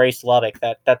Peary's embraced Lubbock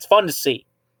that's fun to see.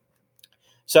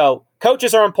 So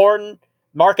coaches are important.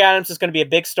 Mark Adams is going to be a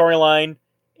big storyline.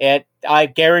 I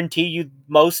guarantee you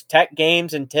most Tech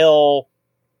games until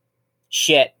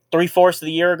 3/4 of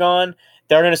the year are gone,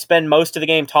 they're going to spend most of the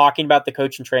game talking about the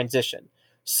coaching transition.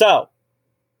 So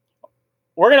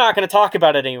we're not going to talk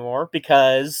about it anymore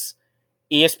because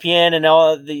ESPN and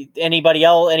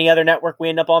any other network we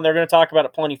end up on, they're going to talk about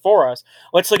it plenty for us.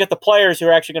 Let's look at the players who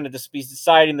are actually going to be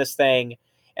deciding this thing.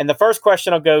 And the first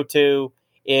question I'll go to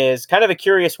is kind of a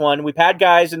curious one. We've had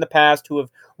guys in the past who have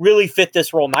really fit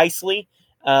this role nicely,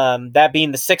 that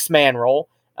being the six-man role,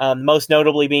 most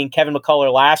notably being Kevin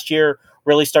McCullough last year,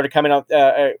 really started coming out,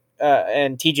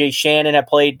 and TJ Shannon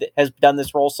has done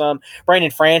this role some. Brandon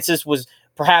Francis was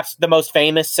perhaps the most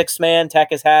famous six-man Tech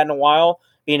has had in a while,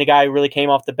 being a guy who really came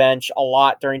off the bench a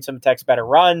lot during some of Tech's better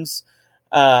runs.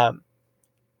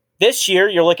 This year,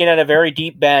 you're looking at a very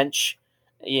deep bench.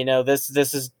 This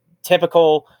is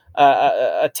typical,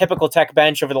 a typical Tech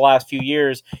bench over the last few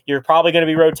years. You're probably going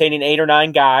to be rotating 8 or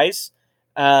 9 guys.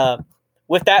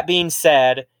 With that being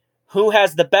said, who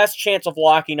has the best chance of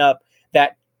locking up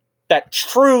that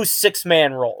true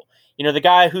six-man role? The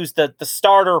guy who's the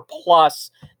starter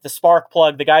plus the spark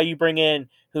plug, the guy you bring in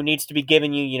who needs to be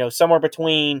giving you, somewhere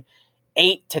between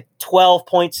 8 to 12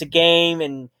 points a game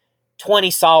and 20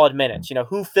 solid minutes.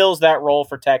 Who fills that role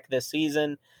for Tech this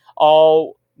season?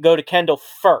 I'll go to Kendall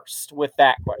first with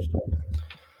that question.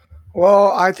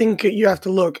 Well, I think you have to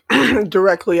look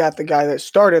directly at the guy that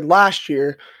started last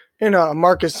year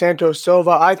Marcus Santos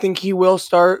Silva. I think he will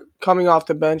start coming off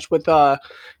the bench with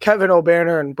Kevin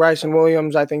O'Banner and Bryson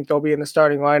Williams. I think they'll be in the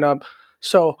starting lineup.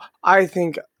 So I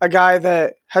think a guy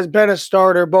that has been a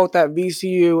starter both at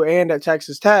VCU and at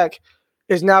Texas Tech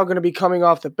is now going to be coming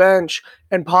off the bench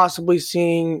and possibly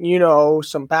seeing,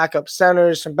 some backup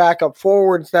centers, some backup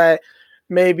forwards that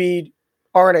maybe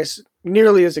aren't as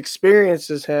nearly as experienced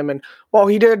as him. And while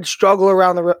he did struggle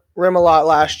around the rim a lot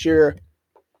last year,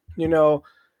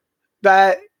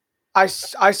 that I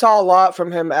saw a lot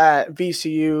from him at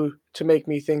VCU to make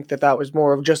me think that was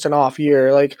more of just an off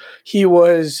year. Like, he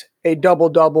was a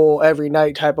double-double every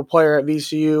night type of player at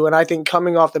VCU, and I think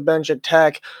coming off the bench at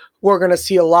Tech, we're going to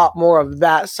see a lot more of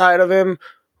that side of him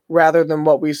rather than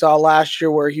what we saw last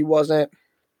year where he wasn't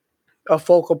a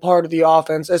focal part of the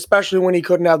offense, especially when he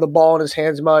couldn't have the ball in his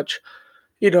hands much,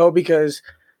 because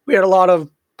we had a lot of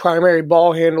primary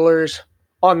ball handlers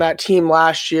on that team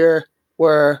last year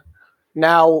where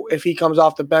now if he comes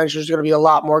off the bench, there's going to be a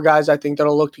lot more guys, I think,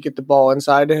 that'll look to get the ball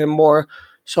inside to him more.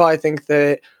 So I think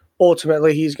that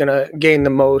ultimately he's going to gain the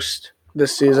most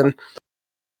this season.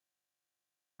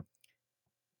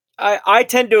 I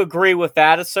tend to agree with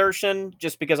that assertion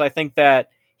just because I think that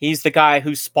he's the guy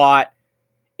whose spot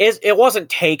it wasn't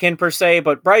taken per se,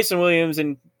 but Bryson Williams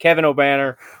and Kevin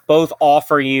O'Banner both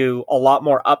offer you a lot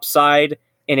more upside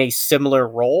in a similar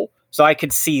role. So I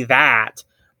could see that.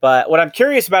 But what I'm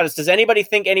curious about is, does anybody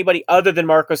think anybody other than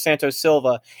Marcos Santos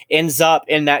Silva ends up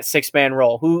in that six-man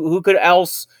role? Who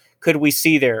else could we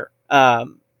see there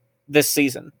this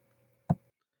season?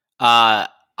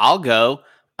 I'll go.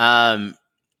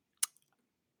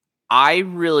 I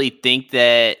really think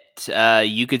that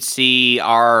you could see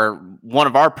one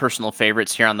of our personal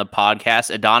favorites here on the podcast,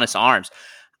 Adonis Arms.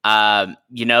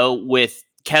 With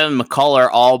Kevin McCullough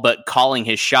all but calling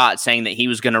his shot, saying that he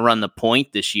was going to run the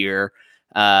point this year.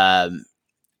 I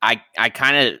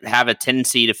kind of have a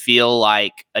tendency to feel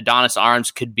like Adonis Arms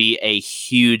could be a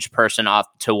huge person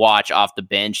to watch off the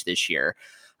bench this year.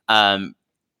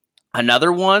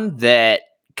 Another one that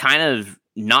kind of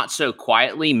not so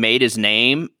quietly made his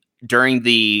name during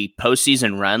the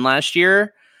postseason run last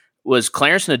year was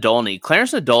Clarence Nadolny.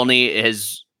 Clarence Nadolny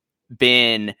has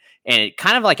been and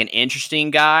kind of like an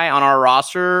interesting guy on our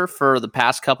roster for the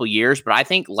past couple years. But I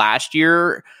think last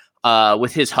year,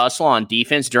 with his hustle on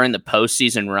defense during the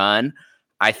postseason run,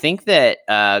 I think that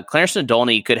Clarence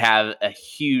Nadolny could have a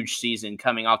huge season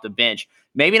coming off the bench.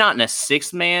 Maybe not in a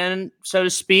sixth man, so to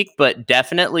speak, but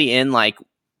definitely in like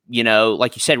you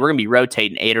said, we're going to be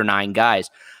rotating 8 or 9 guys.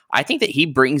 I think that he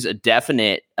brings a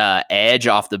definite edge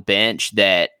off the bench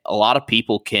that a lot of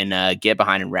people can get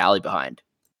behind and rally behind.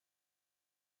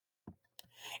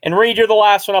 And Reed, you're the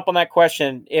last one up on that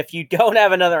question. If you don't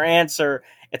have another answer,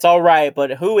 it's all right.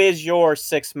 But who is your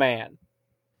sixth man?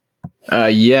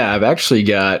 Yeah, I've actually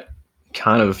got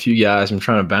kind of a few guys I'm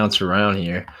trying to bounce around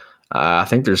here. I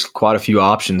think there's quite a few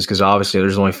options because obviously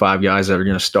there's only 5 guys that are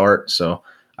going to start. So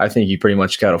I think you pretty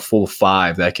much got a full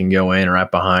 5 that can go in right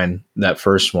behind that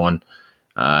first one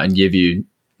and give you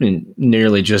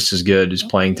nearly just as good as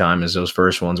playing time as those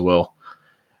first ones will.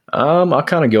 I'll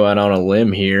kind of go out on a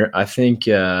limb here. I think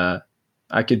I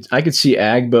could see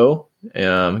Agbo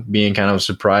being kind of a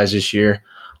surprise this year.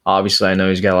 Obviously, I know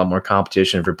he's got a lot more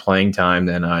competition for playing time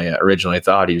than I originally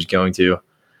thought he was going to.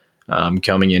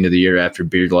 Coming into the year after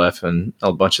Beard left and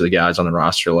a bunch of the guys on the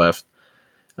roster left.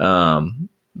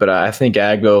 But I think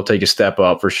Agbo will take a step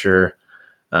up for sure.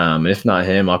 If not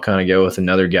him, I'll kind of go with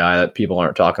another guy that people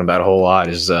aren't talking about a whole lot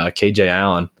is KJ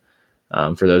Allen.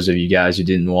 For those of you guys who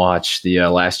didn't watch the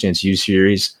Last Chance U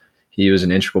series, he was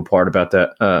an integral part about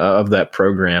that of that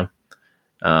program.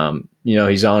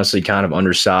 He's honestly kind of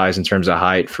undersized in terms of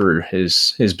height for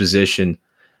his position,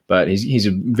 but he's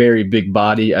a very big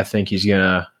body. I think he's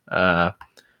gonna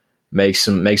make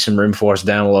some room for us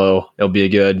down low. It'll be a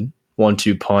good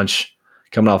 1-2 punch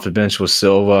coming off the bench with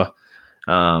Silva.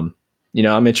 I'm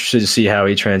interested to see how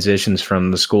he transitions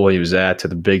from the school he was at to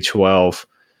the Big 12.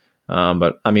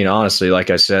 But I mean, honestly, like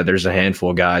I said, there's a handful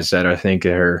of guys that I think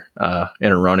are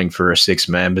in a running for a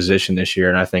 6-man position this year,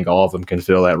 and I think all of them can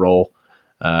fill that role.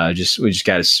 We just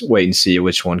got to wait and see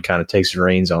which one kind of takes the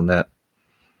reins on that.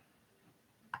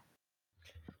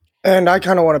 And I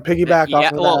kind of want to piggyback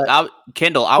off of that.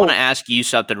 Kendall, I want to ask you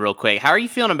something real quick. How are you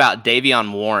feeling about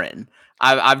Davion Warren?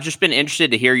 I've just been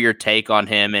interested to hear your take on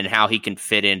him and how he can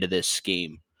fit into this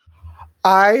scheme.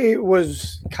 I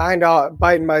was kind of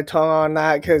biting my tongue on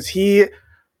that because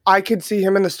I could see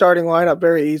him in the starting lineup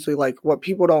very easily. Like what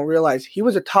people don't realize, he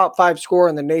was a top 5 scorer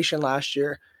in the nation last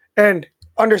year. And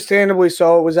understandably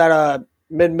so, it was at a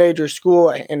mid-major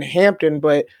school in Hampton,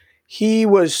 but he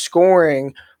was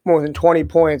scoring more than 20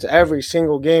 points every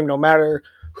single game, no matter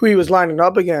who he was lining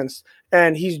up against.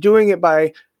 And he's doing it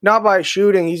not by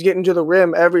shooting, he's getting to the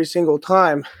rim every single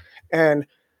time. And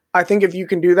I think if you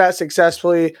can do that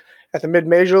successfully at the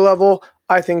mid-major level,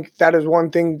 I think that is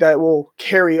one thing that will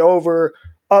carry over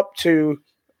up to,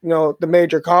 the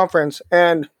major conference.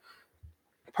 And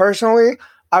personally,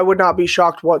 I would not be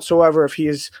shocked whatsoever if he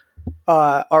is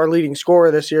our leading scorer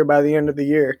this year by the end of the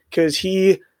year, because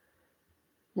he's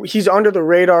under the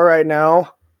radar right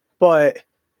now. But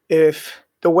if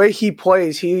the way he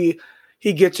plays, he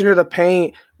gets into the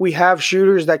paint, we have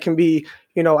shooters that can be,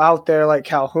 out there like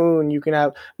Calhoun. You can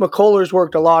have McCullers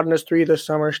worked a lot in his 3 this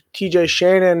summer. TJ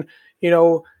Shannon,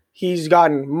 he's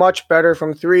gotten much better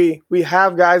from 3. We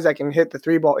have guys that can hit the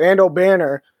 3 ball. And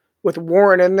O'Banner, with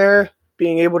Warren in there,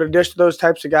 being able to dish to those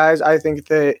types of guys, I think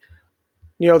that,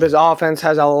 this offense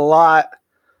has a lot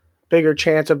bigger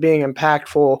chance of being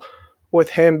impactful with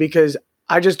him, because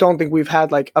I just don't think we've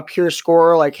had like a pure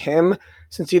scorer like him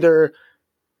since either –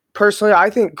 personally, I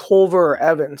think Culver or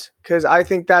Evans, because I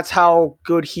think that's how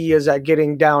good he is at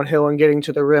getting downhill and getting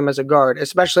to the rim as a guard,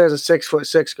 especially as a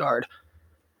 6'6" guard.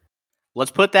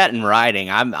 Let's put that in writing.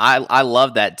 I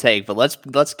love that take, but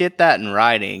let's get that in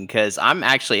writing because I'm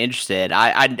actually interested.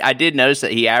 I did notice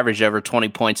that he averaged over 20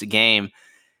 points a game,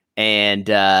 and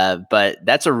but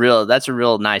that's a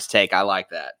real nice take. I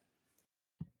like that.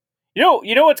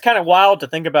 You know what's kind of wild to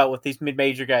think about with these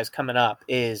mid-major guys coming up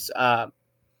is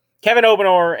Kevin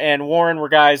Obanor and Warren were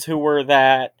guys who were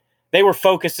they were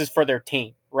focuses for their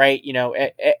team, right?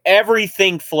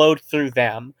 Everything flowed through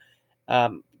them.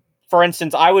 For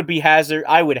instance, I would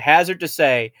hazard to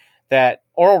say that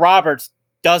Oral Roberts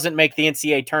doesn't make the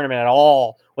NCAA tournament at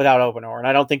all without Obanor, and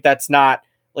I don't think that's not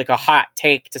like a hot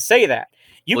take to say that.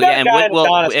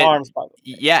 Adonis Arms, by the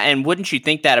way. Yeah, and wouldn't you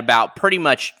think that about pretty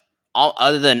much all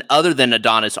other than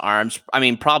Adonis Arms? I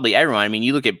mean, probably everyone. I mean,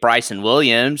 you look at Bryson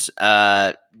Williams.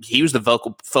 He was the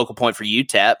focal point for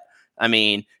UTEP. I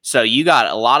mean, so you got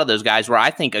a lot of those guys where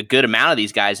I think a good amount of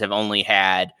these guys have only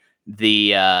had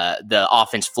the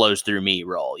offense flows through me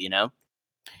role,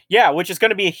 Yeah, which is going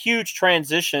to be a huge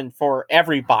transition for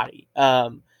everybody.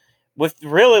 with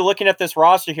really looking at this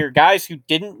roster here, guys who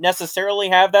didn't necessarily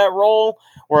have that role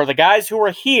were the guys who were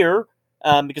here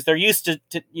because they're used to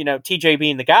TJ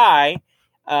being the guy.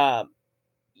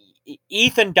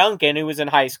 Ethan Duncan, who was in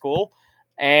high school,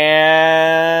 and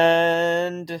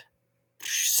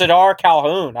Sadar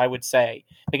Calhoun, I would say,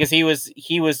 because he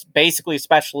was basically a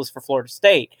specialist for Florida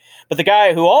State. But the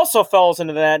guy who also falls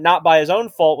into that, not by his own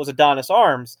fault, was Adonis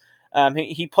Arms.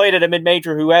 He played at a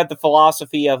mid-major who had the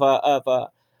philosophy of a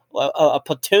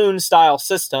platoon-style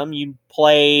system. You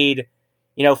played,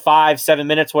 5-7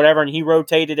 minutes, whatever, and he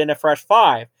rotated in a fresh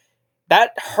 5.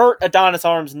 That hurt Adonis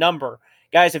Arms' number.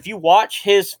 Guys, if you watch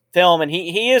his film, and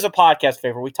he is a podcast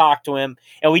favorite, we talked to him,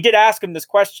 and we did ask him this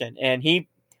question, and he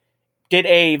did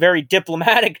a very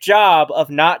diplomatic job of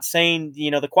not saying,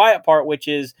 the quiet part, which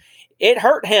is it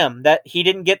hurt him that he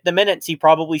didn't get the minutes he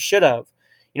probably should have.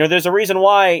 There's a reason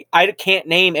why I can't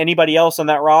name anybody else on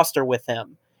that roster with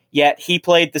him, yet he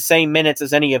played the same minutes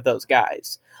as any of those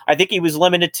guys. I think he was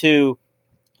limited to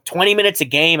 20 minutes a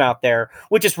game out there,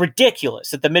 which is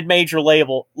ridiculous at the mid-major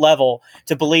level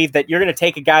to believe that you're going to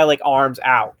take a guy like Arms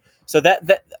out. So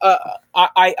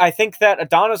I think that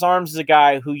Adonis Arms is a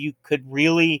guy who you could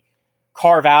really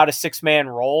carve out a 6-man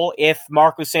role if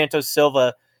Marco Santos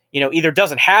Silva, either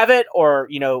doesn't have it or,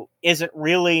 isn't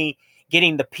really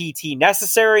getting the PT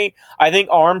necessary. I think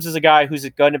Arms is a guy who's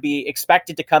going to be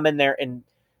expected to come in there, and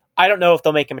I don't know if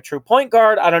they'll make him a true point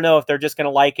guard. I don't know if they're just going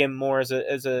to like him more as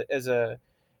a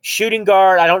shooting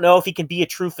guard. I don't know if he can be a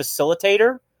true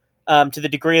facilitator to the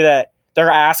degree that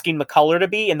they're asking McCullough to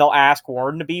be, and they'll ask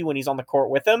Warren to be when he's on the court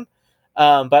with him.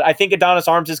 But I think Adonis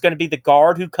Arms is going to be the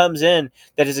guard who comes in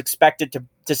that is expected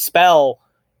to spell,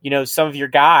 some of your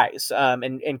guys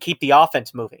and keep the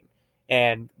offense moving.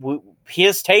 And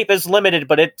his tape is limited,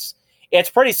 but it's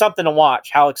pretty something to watch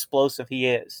how explosive he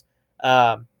is.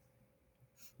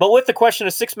 But with the question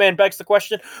of 6-man begs the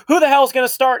question, who the hell is going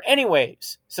to start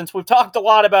anyways? Since we've talked a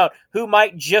lot about who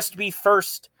might just be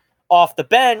first off the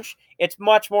bench, it's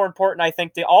much more important, I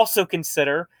think, to also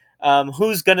consider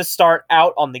who's going to start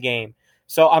out on the game.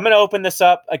 So I'm going to open this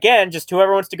up. Again, just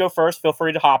whoever wants to go first, feel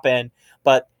free to hop in.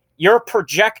 But your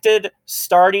projected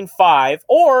starting 5,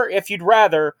 or if you'd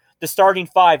rather, the starting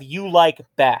 5 you like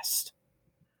best.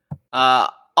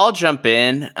 I'll jump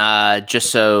in just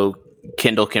so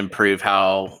Kendall can prove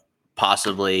how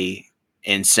possibly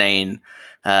insane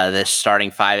this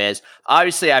starting 5 is.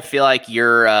 Obviously, I feel like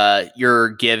your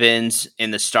givens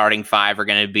in the starting 5 are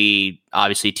going to be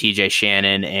obviously TJ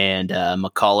Shannon and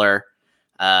McCullough.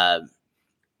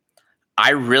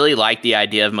 I really like the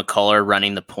idea of McCullough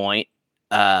running the point.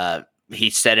 He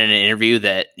said in an interview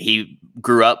that he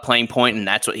grew up playing point, and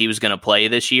that's what he was going to play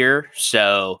this year.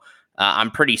 So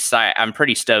I'm pretty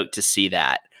stoked to see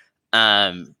that.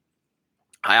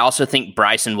 I also think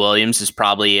Bryson Williams is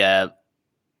probably,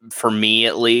 for me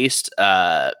at least,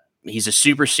 he's a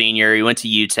super senior. He went to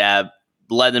UTEP,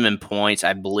 led them in points,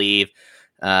 I believe.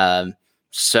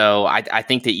 So I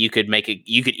think that you could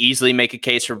easily make a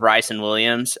case for Bryson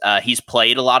Williams. He's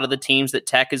played a lot of the teams that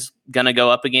Tech is going to go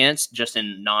up against, just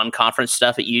in non-conference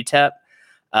stuff at UTEP.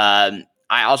 I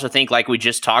also think, like we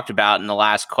just talked about in the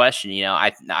last question,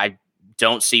 I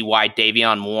don't see why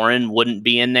Davion Warren wouldn't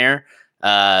be in there.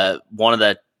 One of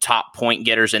the top point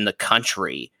getters in the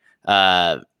country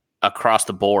across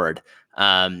the board.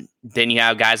 Then you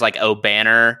have guys like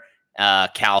O'Banner,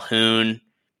 Calhoun.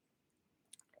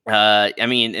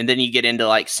 And then you get into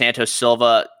like Santos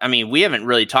Silva. We haven't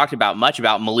really talked much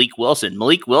about Malik Wilson.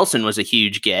 Malik Wilson was a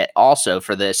huge get also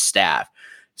for this staff.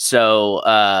 So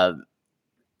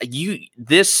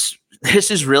this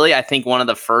is really, I think, one of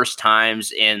the first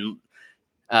times in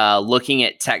looking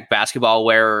at Tech basketball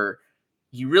where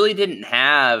you really didn't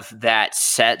have that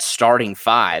set starting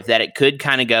 5, that it could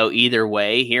kind of go either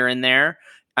way here and there.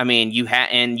 You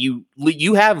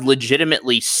have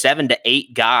legitimately 7 to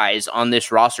 8 guys on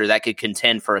this roster that could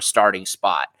contend for a starting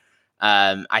spot.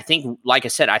 I think, like I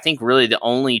said, really the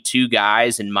only 2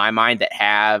 guys in my mind that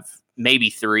have, maybe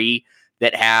 3,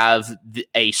 that have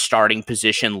a starting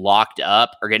position locked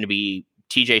up are going to be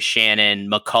TJ Shannon,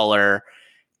 McCullough,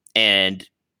 and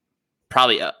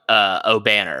probably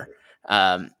O'Banner.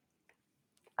 I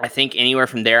think anywhere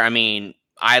from there,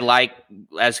 I like,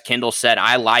 as Kendall said,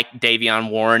 I like Davion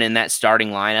Warren in that starting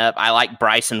lineup. I like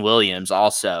Bryson Williams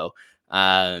also.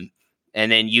 And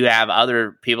then you have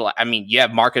other people. You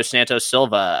have Marco Santos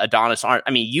Silva, Adonis Arms.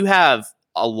 You have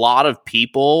a lot of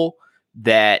people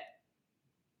that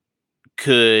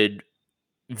could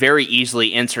very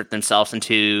easily insert themselves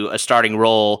into a starting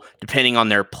role depending on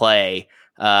their play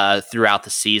throughout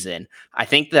the season. I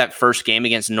think that first game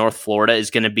against North Florida is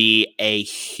going to be a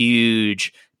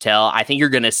huge tell. I think you're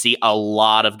going to see a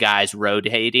lot of guys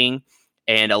rotating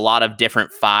and a lot of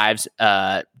different fives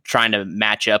trying to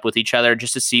match up with each other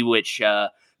just to see which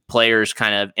players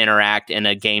kind of interact in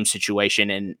a game situation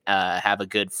and have a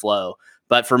good flow.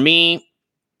 But for me,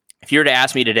 if you were to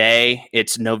ask me today,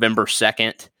 it's November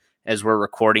 2nd as we're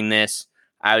recording this.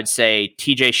 I would say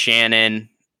TJ Shannon,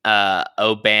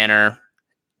 O'Banner,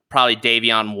 probably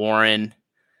Davion Warren,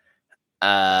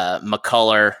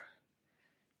 McCullough,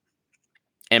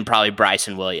 and probably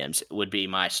Bryson Williams would be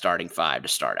my starting five to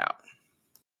start out.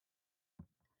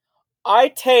 I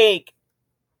take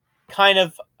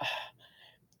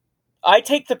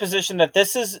the position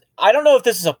that I don't know if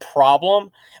this is a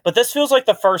problem, but this feels like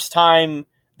the first time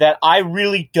that I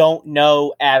really don't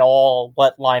know at all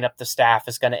what lineup the staff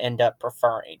is going to end up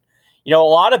preferring. A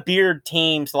lot of Beard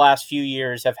teams the last few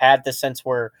years have had this sense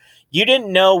where you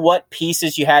didn't know what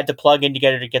pieces you had to plug in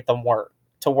together to get them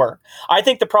to work. I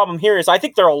think the problem here is I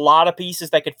think there are a lot of pieces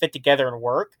that could fit together and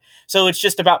work. So it's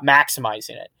just about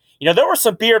maximizing it. There were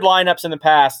some Beard lineups in the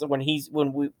past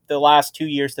the last 2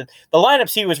 years that the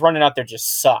lineups he was running out there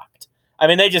just sucked. I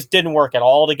mean, they just didn't work at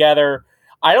all together.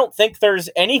 I don't think there's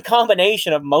any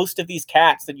combination of most of these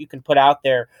cats that you can put out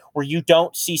there where you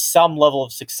don't see some level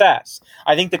of success.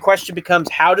 I think the question becomes,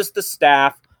 how does the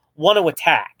staff want to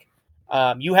attack?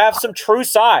 You have some true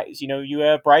size. You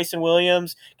have Bryson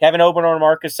Williams, Kevin Obanor, and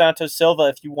Marcus Santos Silva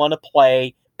if you want to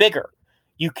play bigger.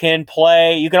 You can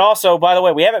also, by the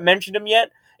way, we haven't mentioned him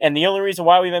yet, and the only reason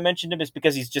why we haven't mentioned him is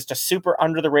because he's just a super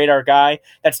under-the-radar guy.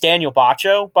 That's Daniel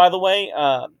Bacho, by the way.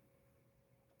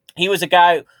 He was a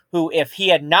guy who, if he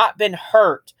had not been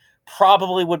hurt,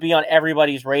 probably would be on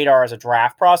everybody's radar as a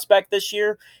draft prospect this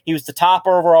year. He was the top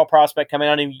overall prospect coming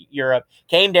out of Europe,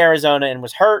 came to Arizona and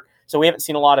was hurt, so we haven't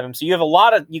seen a lot of him. So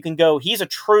you can go, he's a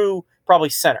true probably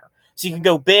center. So you can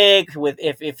go big with,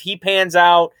 if he pans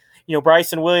out,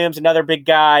 Bryson Williams, another big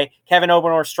guy, Kevin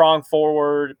Obanor, strong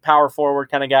forward, power forward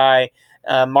kind of guy,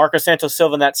 Marco Santos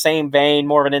Silva in that same vein,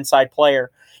 more of an inside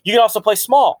player. You can also play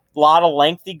small, a lot of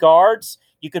lengthy guards.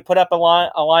 You could put up a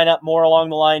lineup more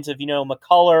along the lines of,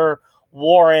 McCullough,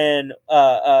 Warren,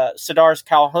 Sadars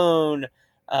Calhoun,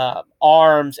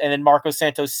 Arms, and then Marco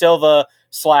Santos Silva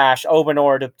 /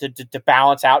 Obanor to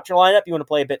balance out your lineup. You want to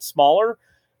play a bit smaller.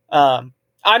 I'm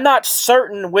not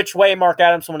certain which way Mark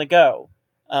Adams want to go.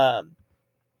 I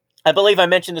believe I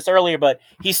mentioned this earlier, but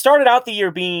he started out the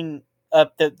year being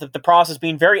the process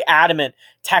being very adamant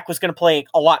Tech was going to play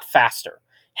a lot faster.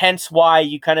 Hence why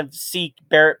you kind of see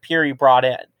Barrett Peary brought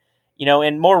in.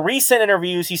 In more recent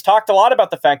interviews, he's talked a lot about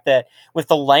the fact that with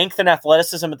the length and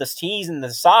athleticism of this team and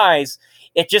the size,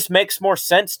 it just makes more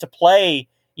sense to play,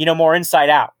 more inside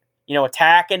out.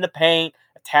 Attack in the paint,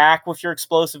 attack with your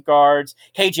explosive guards.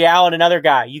 KJ Allen, another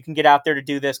guy, you can get out there to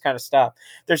do this kind of stuff.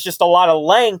 There's just a lot of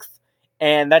length,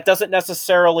 and that doesn't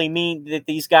necessarily mean that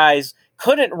these guys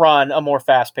couldn't run a more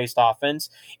fast-paced offense.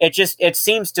 It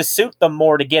seems to suit them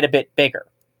more to get a bit bigger.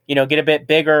 Get a bit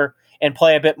bigger and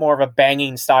play a bit more of a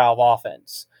banging style of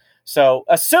offense. So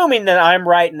assuming that I'm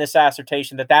right in this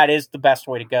assertion that is the best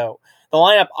way to go, the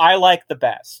lineup I like the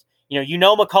best.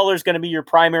 McCullough is going to be your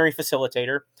primary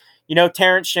facilitator.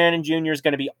 Terrence Shannon Jr. is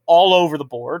going to be all over the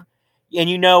board. And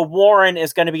Warren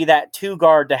is going to be that two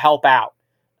guard to help out.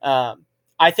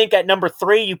 I think at number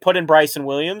 3, you put in Bryson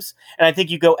Williams. And I think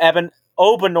you go Evan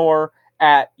Obanor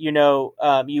at, he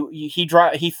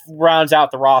rounds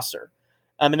out the roster.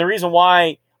 And the reason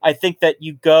why I think that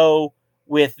you go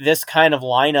with this kind of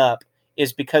lineup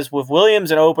is because with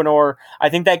Williams and Obanor, I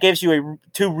think that gives you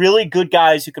two really good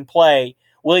guys who can play.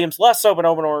 Williams less so, but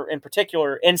Obanor in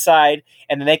particular inside,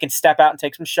 and then they can step out and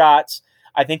take some shots.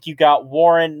 I think you got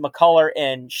Warren, McCullough,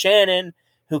 and Shannon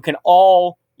who can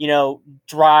all,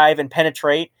 drive and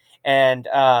penetrate. And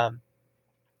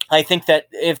I think that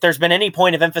if there's been any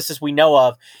point of emphasis we know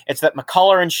of, it's that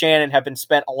McCullough and Shannon have been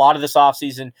spent a lot of this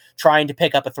offseason trying to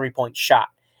pick up a three-point shot.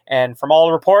 And from all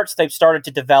the reports, they've started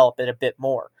to develop it a bit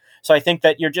more. So I think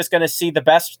that you're just going to see the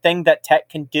best thing that Tech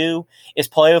can do is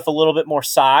play with a little bit more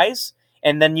size.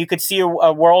 And then you could see a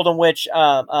world in which,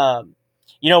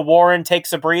 Warren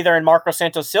takes a breather and Marco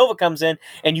Santos Silva comes in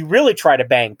and you really try to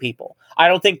bang people. I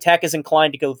don't think Tech is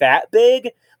inclined to go that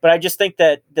big, but I just think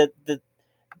that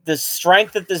the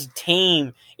strength of this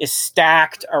team is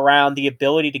stacked around the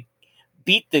ability to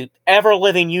beat the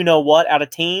ever-living you-know-what out of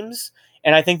teams.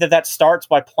 And I think that starts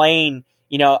by playing,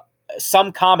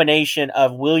 some combination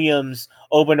of Williams,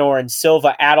 Obanor, and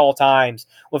Silva at all times,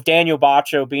 with Daniel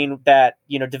Bacho being that,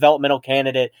 developmental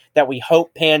candidate that we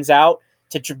hope pans out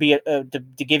to be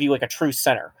to give you like a true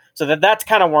center. So that's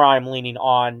kind of where I'm leaning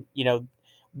on,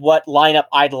 what lineup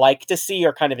I'd like to see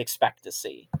or kind of expect to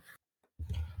see.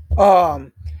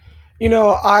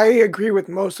 I agree with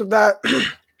most of that,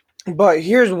 but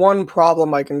here's one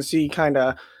problem I can see kind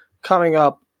of coming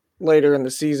up later in the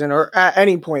season or at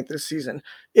any point this season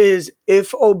is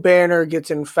if O'Banner gets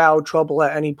in foul trouble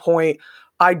at any point,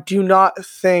 I do not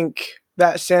think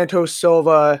that Santos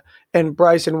Silva and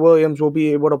Bryson Williams will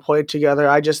be able to play together.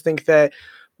 I just think that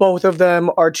both of them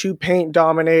are too paint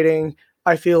dominating.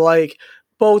 I feel like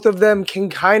both of them can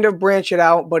kind of branch it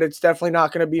out, but it's definitely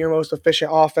not going to be your most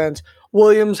efficient offense.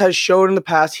 Williams has showed in the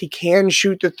past he can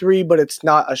shoot the three, but it's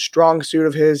not a strong suit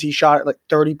of his. He shot at like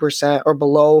 30% or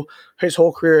below his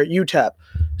whole career at UTEP.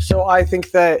 So I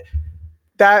think that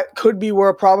could be where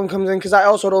a problem comes in because I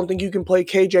also don't think you can play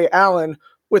KJ Allen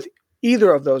with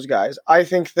either of those guys. I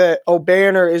think that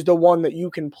O'Banner is the one that you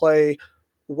can play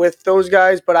with those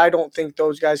guys, but I don't think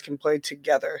those guys can play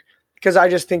together because I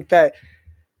just think that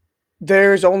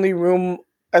there's only room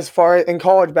as far in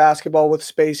college basketball with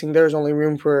spacing. There's only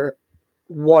room for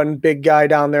one big guy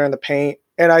down there in the paint.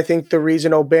 And I think the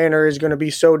reason O'Banner is going to be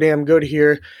so damn good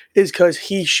here is because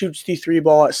he shoots the three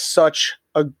ball at such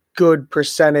a good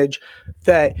percentage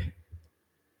that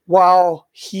while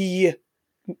he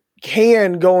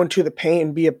can go into the paint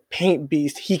and be a paint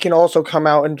beast, he can also come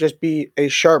out and just be a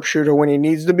sharpshooter when he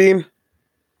needs to be.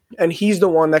 And he's the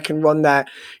one that can run that,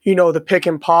 the pick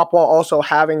and pop while also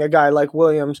having a guy like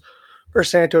Williams or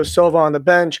Santos Silva on the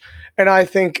bench. And I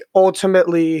think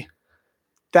ultimately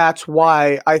that's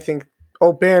why I think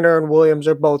O'Banner and Williams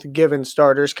are both given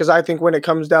starters. Because I think when it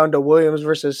comes down to Williams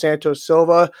versus Santos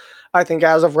Silva, I think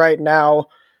as of right now,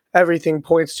 everything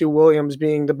points to Williams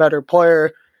being the better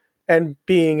player and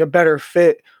being a better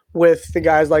fit with the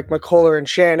guys like McCullough and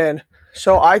Shannon.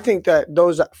 So I think that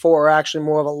those four are actually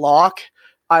more of a lock.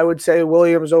 I would say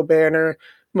Williams, O'Banner,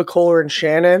 McCullough, and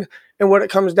Shannon. And what it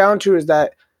comes down to is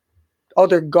that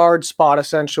other guard spot,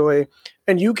 essentially.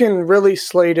 And you can really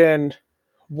slate in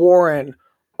Warren,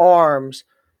 Arms,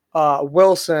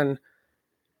 Wilson,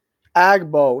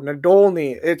 Agbo,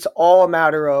 Nadolny. It's all a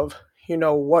matter of,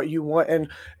 what you want. And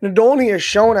Nadolny has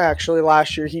shown actually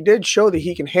last year, he did show that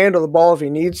he can handle the ball if he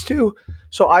needs to.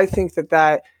 So I think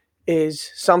that is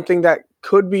something that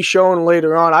could be shown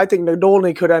later on. I think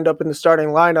Nadolny could end up in the starting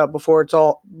lineup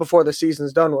before the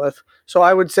season's done with. So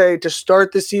I would say to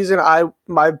start the season,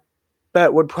 my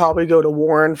bet would probably go to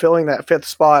Warren filling that fifth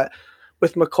spot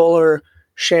with McCullough,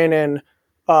 Shannon,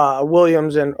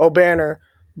 Williams, and O'Banner.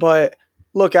 But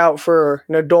look out for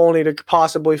Nadolny to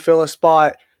possibly fill a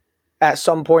spot at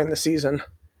some point in the season.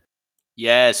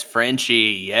 Yes,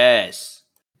 Frenchie, yes.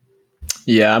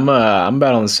 Yeah, I'm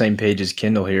about on the same page as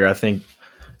Kendall here. I think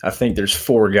there's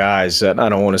four guys that I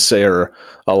don't want to say are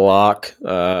a lock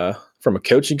from a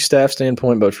coaching staff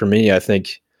standpoint, but for me, I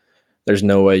think there's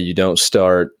no way you don't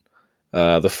start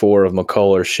the four of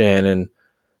McCullough, Shannon,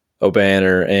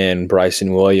 O'Banner, and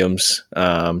Bryson Williams,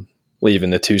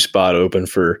 leaving the two spot open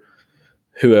for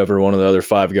whoever one of the other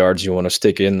five guards you want to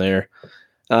stick in there.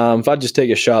 If I just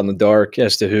take a shot in the dark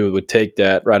as to who would take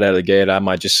that right out of the gate, I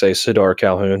might just say Sadar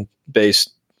Calhoun,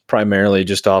 based primarily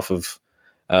just off of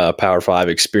Power 5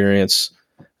 experience.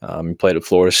 He played at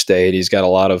Florida State. He's got a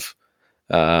lot of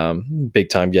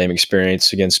big-time game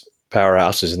experience against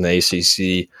powerhouses in the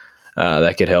ACC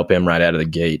that could help him right out of the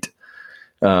gate.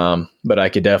 But I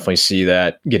could definitely see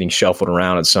that getting shuffled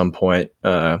around at some point,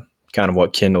 kind of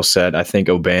what Kendall said. I think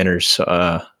O'Banner's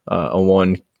a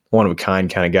one-of-a-kind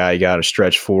kind of guy you got to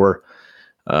stretch for.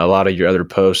 A lot of your other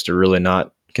posts are really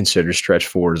not considered stretch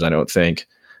fours, I don't think.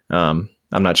 I'm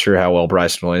not sure how well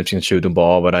Bryson Williams can shoot the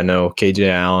ball, but I know KJ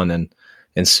Allen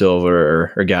and Silva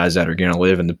are guys that are going to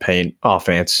live in the paint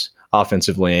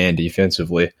offensively and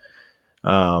defensively.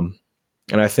 And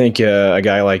I think a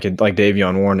guy like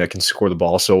Davion Warren that can score the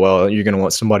ball so well, you're going to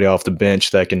want somebody off the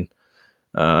bench that can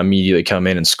immediately come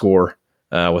in and score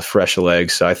with fresh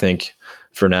legs. So I think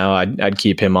for now I'd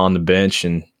keep him on the bench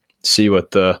and see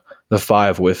what the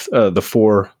five with the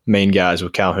four main guys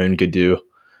with Calhoun could do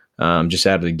just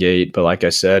out of the gate. But like I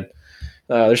said,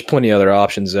 there's plenty of other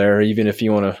options there. Even if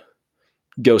you want to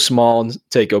go small and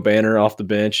take O'Banner off the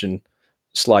bench and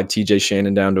slide TJ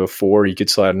Shannon down to a 4, you could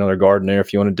slide another guard in there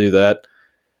if you want to do that.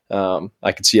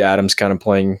 I could see Adams kind of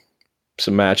playing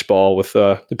some match ball with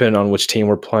depending on which team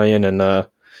we're playing and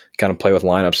kind of play with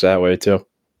lineups that way too.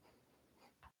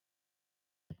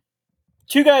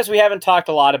 Two guys we haven't talked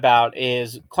a lot about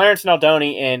is Clarence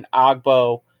Nadolny and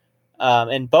Agbo.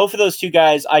 And both of those two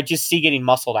guys I just see getting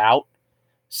muscled out.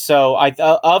 So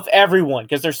of everyone,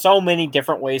 because there's so many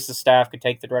different ways the staff could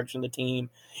take the direction of the team.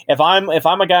 If I'm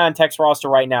a guy on Tech's roster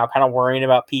right now kind of worrying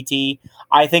about PT,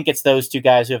 I think it's those two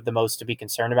guys who have the most to be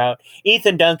concerned about.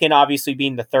 Ethan Duncan obviously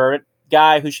being the third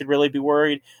guy who should really be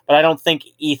worried, but I don't think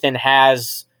Ethan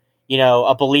has,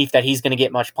 a belief that he's going to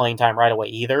get much playing time right away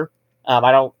either.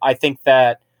 I think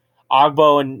that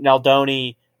Agbo and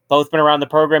Naldoni both been around the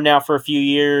program now for a few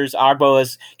years. Agbo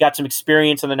has got some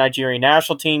experience on the Nigerian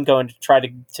national team going to try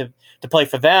to play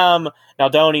for them.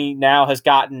 Naldoni now has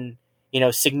gotten,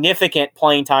 significant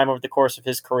playing time over the course of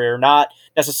his career, not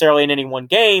necessarily in any one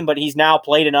game, but he's now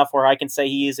played enough where I can say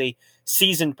he is a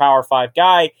seasoned Power 5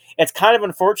 guy. It's kind of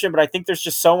unfortunate, but I think there's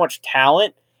just so much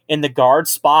talent in the guard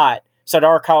spot.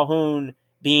 Sadar Calhoun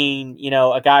being,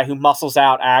 a guy who muscles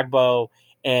out Agbo,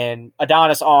 and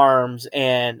Adonis Arms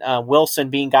and Wilson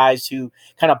being guys who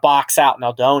kind of box out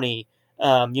Naldoni.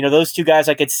 Those two guys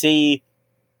I could see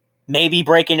maybe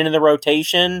breaking into the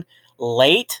rotation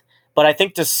late, but I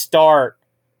think to start,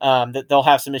 that they'll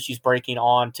have some issues breaking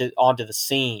onto the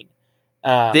scene.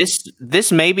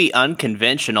 This may be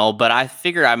unconventional, but I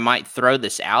figure I might throw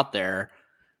this out there.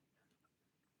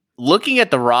 Looking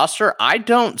at the roster, I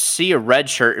don't see a red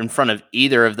shirt in front of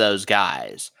either of those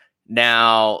guys.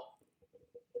 Now,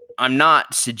 I'm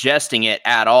not suggesting it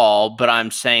at all, but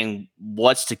I'm saying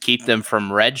what's to keep them from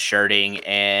redshirting,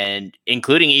 and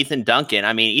including Ethan Duncan.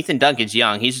 I mean, Ethan Duncan's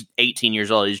young. He's 18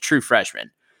 years old. He's a true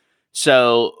freshman.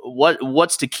 So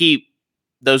what's to keep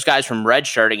those guys from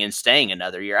redshirting and staying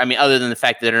another year? I mean, other than the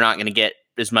fact that they're not going to get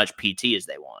as much PT as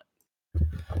they want.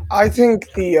 I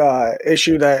think the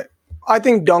issue that I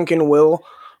think Duncan will,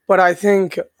 but I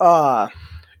think, Nadolny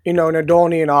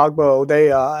and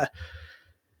Agbo,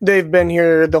 they've been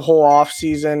here the whole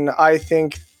offseason. I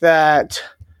think that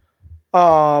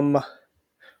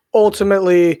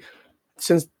ultimately,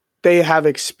 since they have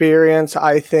experience,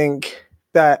 I think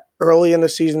that early in the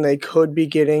season they could be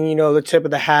getting, the tip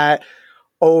of the hat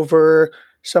over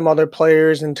some other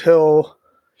players until,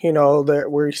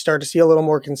 we start to see a little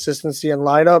more consistency in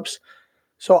lineups.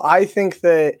 So I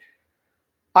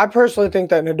personally think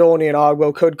that Nadolny and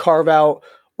Agbo could carve out,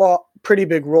 pretty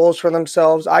big roles for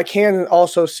themselves. I can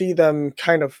also see them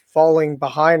kind of falling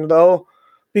behind, though,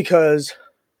 because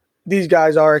these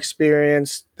guys are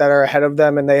experienced that are ahead of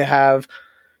them, and they have,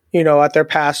 at their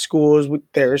past schools,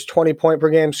 there's 20-point per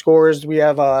game scorers. We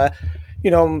have,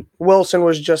 Wilson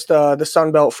was just the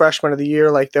Sun Belt Freshman of the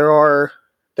Year. Like, there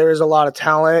is a lot of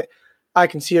talent. I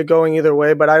can see it going either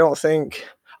way, but I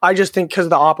just think because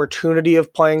of the opportunity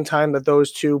of playing time that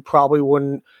those two probably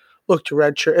wouldn't look to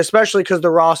redshirt, especially because the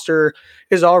roster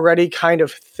is already kind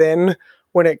of thin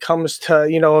when it comes to,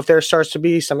 if there starts to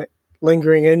be some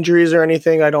lingering injuries or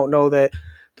anything. I don't know that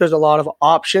there's a lot of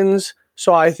options.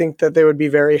 So I think that they would be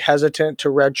very hesitant to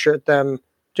redshirt them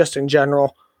just in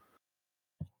general.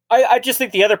 I just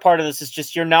think the other part of this is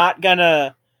just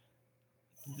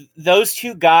those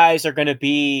two guys are going to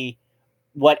be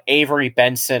what Avery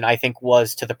Benson, I think,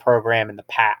 was to the program in the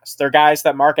past. They're guys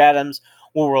that Mark Adams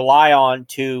will rely on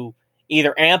to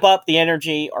either amp up the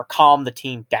energy or calm the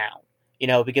team down,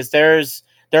 because there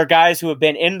are guys who have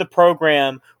been in the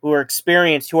program who are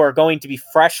experienced, who are going to be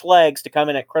fresh legs to come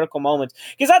in at critical moments.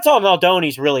 Because that's all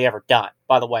Naldoni's really ever done,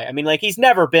 by the way. I mean, he's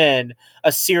never been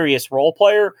a serious role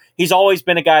player. He's always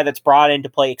been a guy that's brought in to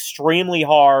play extremely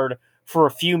hard for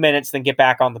a few minutes, then get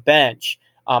back on the bench.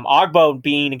 Agbo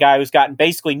being a guy who's gotten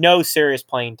basically no serious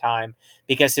playing time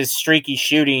because his streaky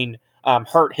shooting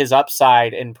hurt his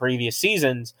upside in previous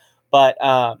seasons. But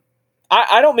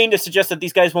I don't mean to suggest that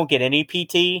these guys won't get any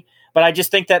PT, but I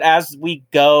just think that as we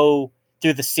go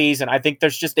through the season, I think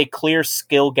there's just a clear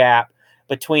skill gap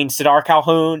between Sadar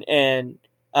Calhoun and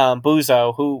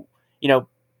Buzo, who,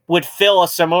 would fill a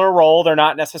similar role. They're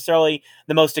not necessarily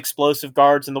the most explosive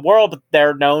guards in the world, but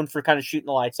they're known for kind of shooting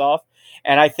the lights off.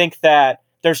 And I think that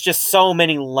there's just so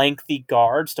many lengthy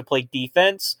guards to play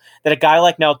defense that a guy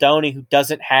like Naldoni, who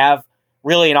doesn't have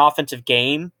really an offensive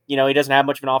game, he doesn't have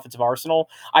much of an offensive arsenal,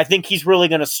 I think he's really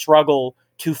going to struggle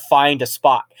to find a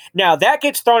spot. Now, that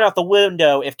gets thrown out the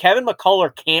window if Kevin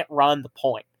McCullough can't run the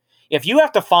point. If you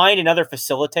have to find another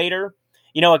facilitator,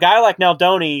 a guy like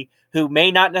Naldoni, who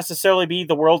may not necessarily be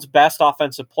the world's best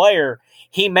offensive player,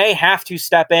 he may have to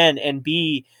step in and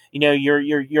be,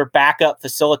 your backup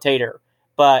facilitator.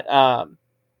 But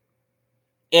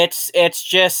it's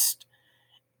just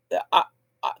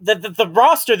the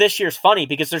roster this year is funny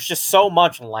because there's just so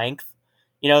much length.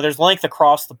 There's length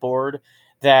across the board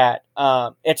that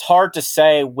it's hard to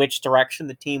say which direction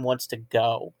the team wants to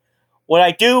go. What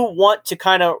I do want to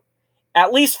kind of,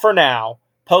 at least for now,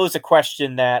 pose a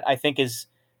question that I think is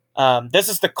this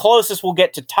is the closest we'll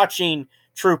get to touching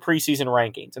true preseason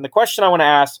rankings. And the question I want to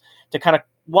ask to kind of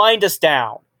wind us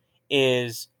down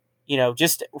is,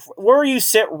 just where you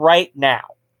sit right now,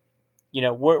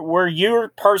 where you're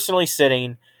personally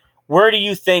sitting, where do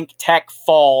you think Tech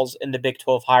falls in the Big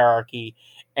 12 hierarchy?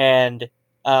 And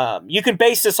You can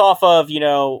base this off of,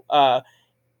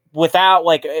 without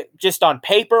just on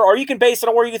paper, or you can base it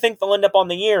on where you think they'll end up on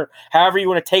the year. However you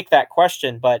want to take that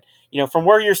question. But, from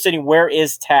where you're sitting, where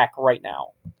is Tech right now?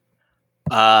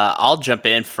 I'll jump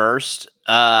in first.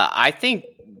 I think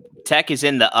Tech is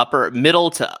in the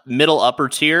middle upper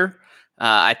tier.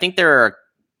 I think there are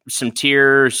some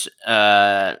tiers,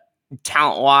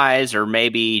 talent-wise, or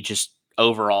maybe just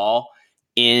overall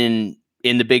in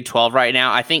the Big 12 right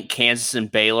now. I think Kansas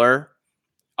and Baylor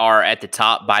are at the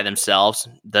top by themselves.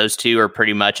 Those two are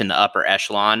pretty much in the upper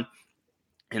echelon.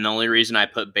 And the only reason I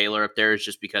put Baylor up there is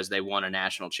just because they won a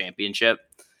national championship.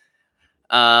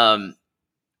 I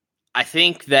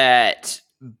think that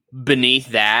beneath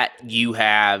that, you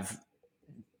have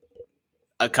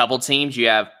a couple teams. You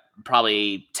have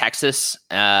probably Texas,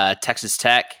 Texas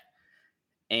Tech.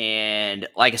 And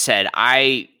like I said,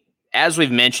 as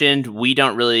we've mentioned, we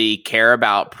don't really care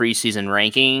about preseason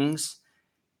rankings.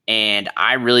 And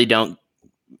I really don't,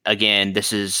 again,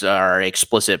 this is our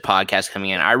explicit podcast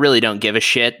coming in. I really don't give a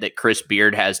shit that Chris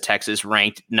Beard has Texas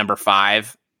ranked number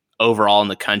 5 overall in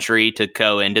the country to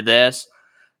go into this.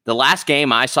 The last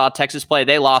game I saw Texas play,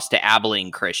 they lost to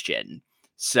Abilene Christian.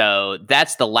 So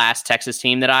that's the last Texas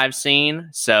team that I've seen.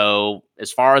 So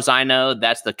as far as I know,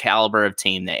 that's the caliber of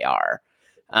team they are.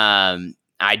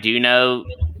 I do know,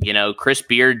 Chris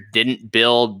Beard didn't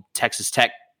build Texas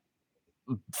Tech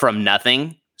from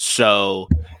nothing. So,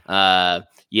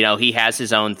 he has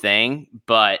his own thing,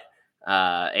 but,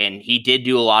 and he did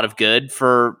do a lot of good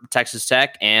for Texas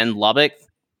Tech and Lubbock.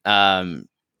 But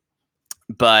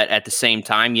at the same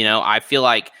time, I feel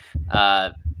like,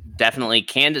 definitely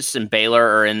Kansas and Baylor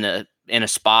are in a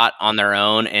spot on their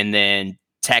own. And then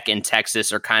Tech and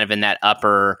Texas are kind of in that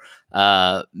upper,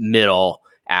 middle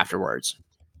afterwards.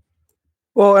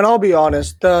 Well, and I'll be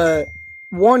honest, the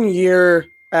 1 year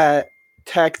at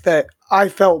Tech that I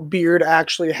felt Beard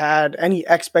actually had any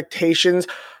expectations,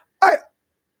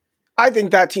 I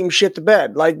think that team shit the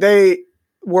bed. They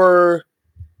were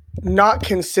not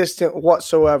consistent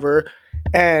whatsoever.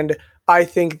 And I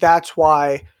think that's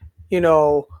why,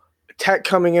 Tech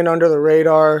coming in under the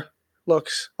radar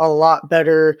looks a lot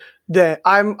better than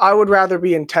I would rather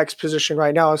be in Tech's position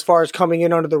right now as far as coming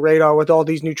in under the radar with all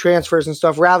these new transfers and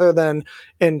stuff, rather than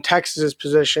in Texas's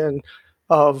position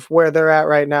of where they're at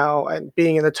right now and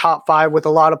being in the top 5 with a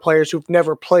lot of players who've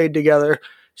never played together.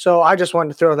 So I just wanted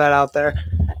to throw that out there.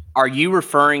 Are you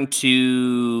referring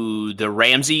to the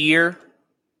Ramsey year?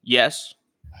 Yes.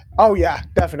 Oh yeah,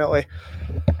 definitely.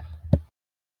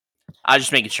 I was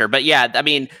just making sure, but yeah, I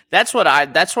mean, that's what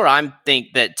I'm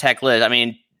think that Tech lives. I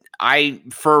mean,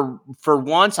 for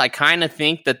once, I kind of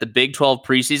think that the Big 12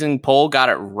 preseason poll got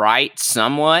it right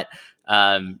somewhat.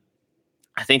 I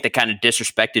think they kind of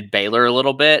disrespected Baylor a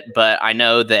little bit, but I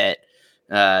know that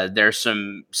there's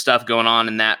some stuff going on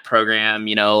in that program.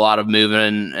 A lot of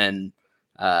moving and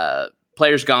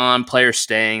players gone, players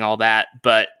staying, all that.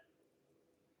 But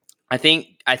I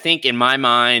think in my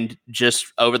mind,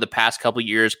 just over the past couple of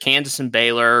years, Kansas and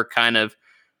Baylor kind of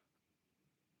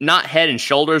not head and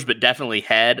shoulders, but definitely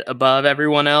head above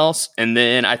everyone else. And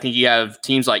then I think you have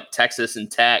teams like Texas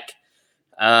and Tech.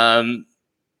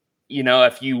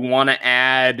 If you want to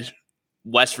add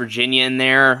West Virginia in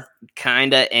there,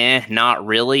 kind of, not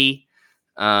really.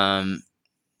 I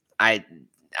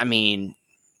mean,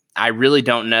 I really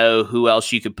don't know who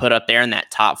else you could put up there in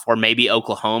that top 4. Maybe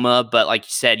Oklahoma, but like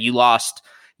you said, you lost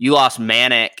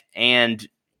Manick and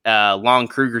Lon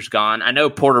Kruger's gone. I know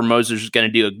Porter Moser's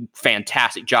going to do a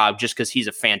fantastic job just because he's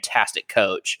a fantastic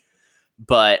coach.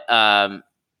 But I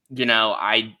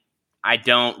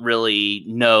don't really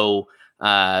know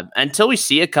until we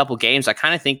see a couple games. I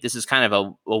kind of think this is kind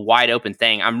of a wide open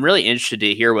thing. I'm really interested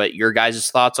to hear what your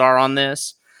guys' thoughts are on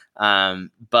this.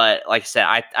 But like I said,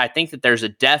 I think that there's a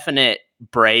definite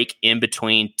break in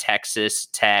between Texas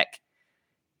Tech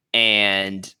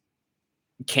and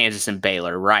Kansas and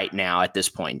Baylor right now at this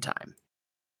point in time.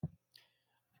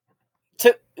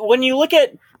 When you look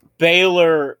at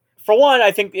Baylor, for one,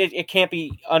 I think it can't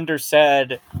be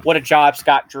undersaid what a job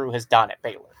Scott Drew has done at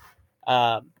Baylor.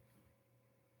 I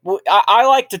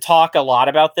like to talk a lot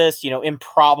about this,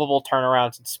 improbable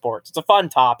turnarounds in sports. It's a fun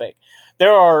topic.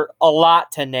 There are a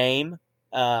lot to name.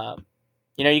 You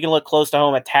can look close to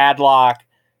home at Tadlock.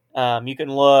 You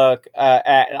can look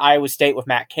at Iowa State with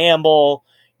Matt Campbell.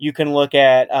 You can look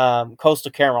at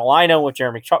Coastal Carolina with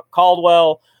Jeremy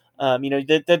Caldwell.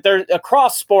 They're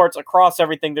across sports, across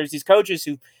everything. There's these coaches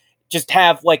who just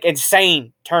have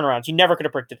insane turnarounds. You never could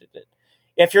have predicted it.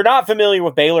 If you're not familiar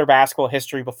with Baylor basketball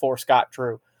history before Scott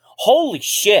Drew, holy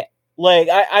shit. They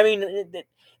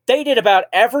they did about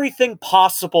everything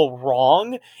possible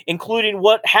wrong, including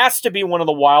what has to be one of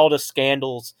the wildest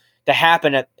scandals to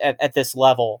happen at this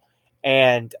level.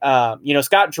 And,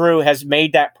 Scott Drew has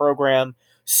made that program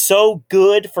so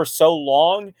good for so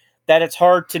long that it's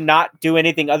hard to not do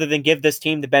anything other than give this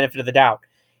team the benefit of the doubt.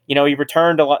 He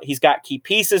returned a lot. He's got key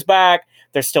pieces back.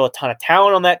 There's still a ton of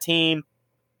talent on that team.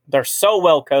 They're so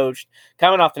well coached,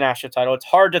 coming off the national title. It's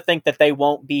hard to think that they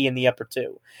won't be in the upper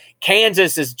two.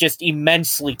 Kansas is just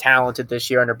immensely talented this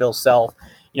year under Bill Self.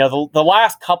 The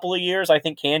last couple of years, I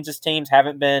think Kansas teams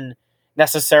haven't been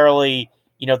necessarily,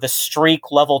 the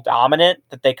streak level dominant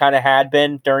that they kind of had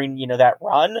been during, that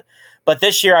run. But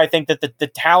this year, I think that the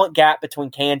talent gap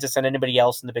between Kansas and anybody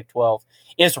else in the Big 12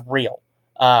 is real.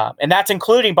 And that's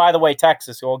including, by the way,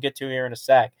 Texas, who we'll get to here in a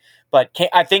sec. But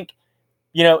I think,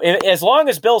 as long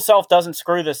as Bill Self doesn't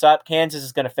screw this up, Kansas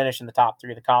is going to finish in the top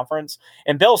 3 of the conference.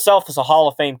 And Bill Self is a Hall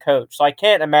of Fame coach, so I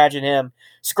can't imagine him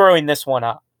screwing this one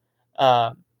up.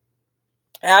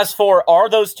 As for, are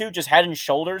those two just head and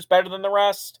shoulders better than the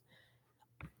rest?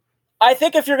 I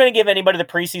think if you're going to give anybody the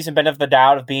preseason benefit of the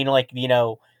doubt of being like,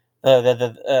 the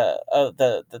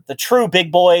true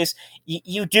big boys,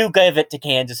 you do give it to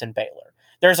Kansas and Baylor.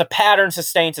 There's a pattern,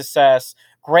 sustained success,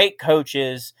 great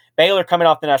coaches. Baylor coming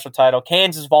off the national title,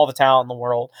 Kansas with all the talent in the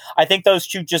world. I think those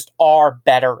two just are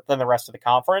better than the rest of the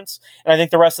conference, and I think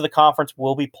the rest of the conference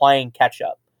will be playing catch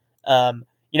up.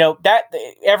 That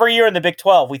every year in the Big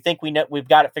 12, we think we've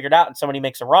got it figured out, and somebody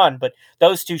makes a run, but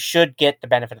those two should get the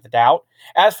benefit of the doubt.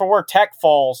 As for where Tech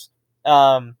falls,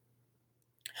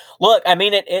 look, I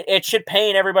mean, it should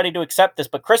pain everybody to accept this,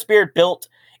 but Chris Beard built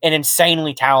an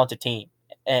insanely talented team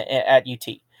at UT.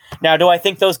 Now, do I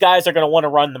think those guys are going to want to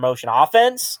run the motion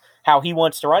offense, how he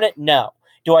wants to run it? No.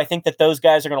 Do I think that those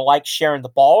guys are going to like sharing the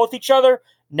ball with each other?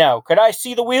 No. Could I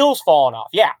see the wheels falling off?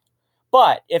 Yeah.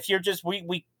 But if you're just,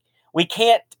 we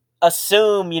can't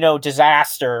assume,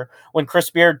 disaster when Chris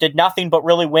Beard did nothing but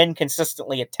really win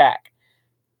consistently at Tech.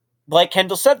 Like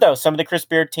Kendall said, though, some of the Chris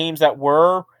Beard teams that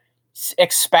were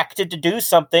expected to do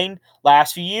something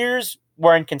last few years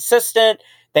were inconsistent.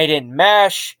 They didn't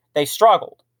mesh. They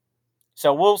struggled.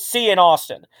 So we'll see in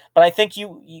Austin. But I think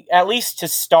you at least to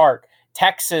start,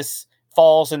 Texas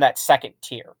falls in that second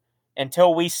tier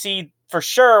until we see for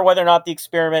sure whether or not the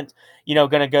experiment, going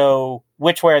to go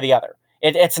which way or the other.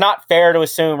 It's not fair to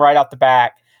assume right off the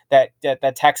bat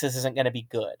that Texas isn't going to be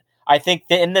good. I think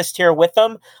that in this tier with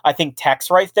them, I think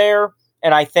Tech's right there,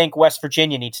 and I think West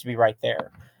Virginia needs to be right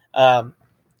there.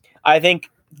 I think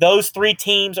those 3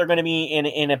 teams are going to be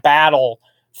in a battle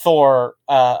for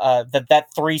that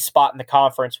 3 spot in the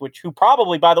conference, who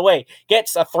probably, by the way,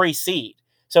 gets a 3 seed.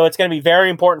 So it's going to be very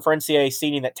important for NCAA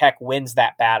seeding that Tech wins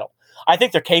that battle. I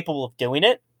think they're capable of doing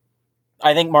it.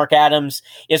 I think Mark Adams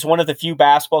is one of the few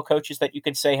basketball coaches that you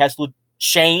can say has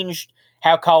changed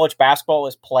how college basketball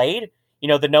is played.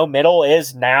 The no middle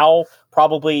is now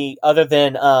probably, other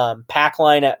than pack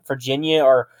line at Virginia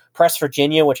or Press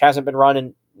Virginia, which hasn't been run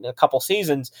in a couple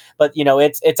seasons, but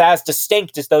it's as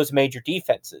distinct as those major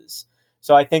defenses.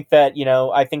 So I think that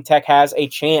I think Tech has a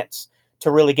chance to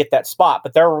really get that spot,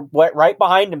 but they're right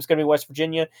behind them is going to be West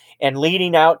Virginia, and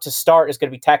leading out to start is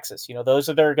going to be Texas. Those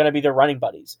are going to be their running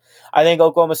buddies. I think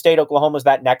Oklahoma State, Oklahoma is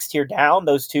that next tier down.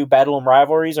 Those two Bedlam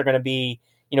rivalries are going to be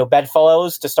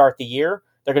bedfellows to start the year.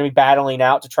 They're going to be battling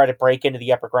out to try to break into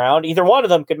the upper ground. Either one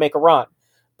of them could make a run,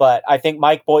 but I think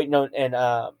Mike Boynton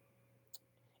and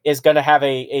is going to have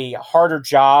a harder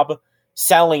job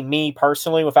selling me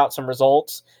personally without some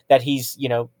results that he's,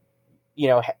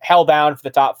 held down for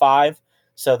the top 5.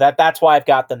 So that's why I've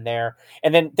got them there.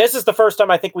 And then this is the first time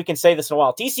I think we can say this in a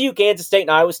while. TCU, Kansas State, and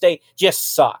Iowa State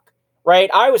just suck, right?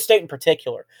 Iowa State in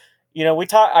particular.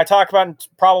 I talk about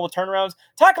improbable turnarounds,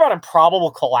 talk about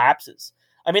improbable collapses.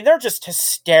 I mean, they're just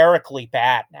hysterically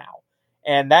bad now.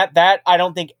 And that I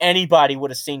don't think anybody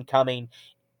would have seen coming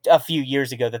a few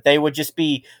years ago, that they would just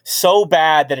be so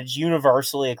bad that it's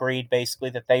universally agreed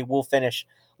basically that they will finish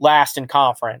last in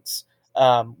conference,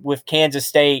 with Kansas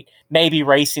State maybe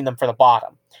racing them for the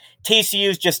bottom.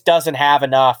 TCU just doesn't have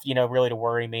enough, really to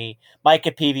worry me.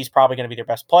 Micah Peavy's probably going to be their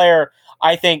best player.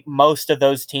 I think most of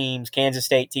those teams, Kansas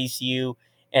State, TCU,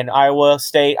 and Iowa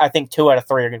State, I think 2 out of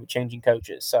 3 are going to be changing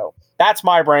coaches. So that's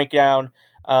my breakdown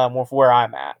with where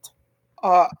I'm at.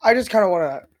 I just kind of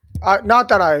want to, not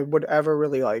that I would ever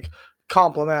really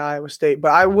compliment Iowa State,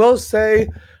 but I will say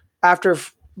after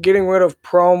getting rid of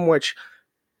Prohm, which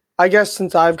I guess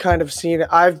since I've kind of seen it,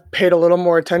 I've paid a little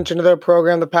more attention to their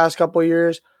program the past couple of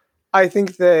years. I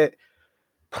think that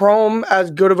Prohm,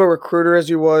 as good of a recruiter as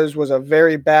he was a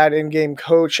very bad in-game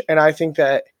coach, and I think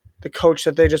that the coach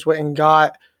that they just went and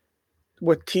got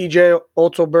with TJ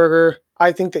Otzelberger,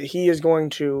 I think that he is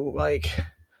going to,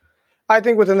 I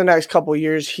think within the next couple of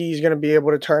years, he's going to be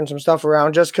able to turn some stuff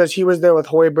around just because he was there with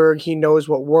Hoiberg. He knows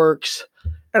what works.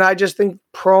 And I just think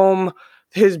Prohm,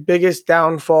 his biggest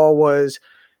downfall was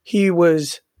he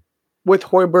was with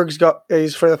Hoiberg's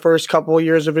guys for the first couple of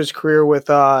years of his career with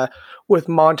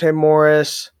Monte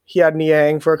Morris. He had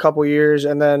Niang for a couple of years,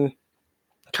 and then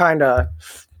kind of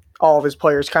all of his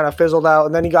players kind of fizzled out.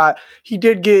 And then he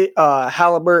did get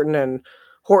Halliburton and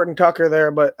Horton Tucker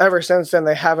there, but ever since then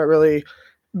they haven't really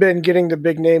been getting the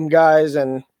big name guys,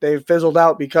 and they've fizzled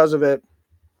out because of it.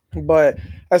 But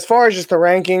as far as just the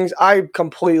rankings, I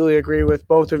completely agree with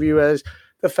both of you as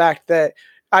the fact that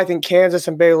I think Kansas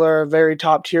and Baylor are very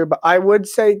top tier, but I would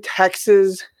say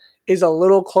Texas is a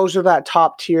little closer to that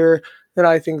top tier than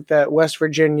I think that West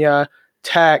Virginia,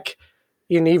 Tech,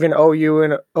 and even OU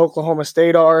and Oklahoma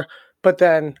State are. But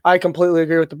then I completely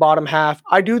agree with the bottom half.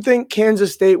 I do think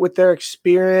Kansas State, with their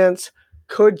experience,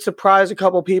 could surprise a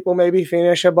couple people, maybe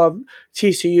finish above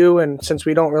TCU. And since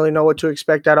we don't really know what to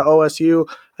expect out of OSU,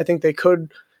 I think they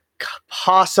could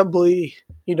possibly,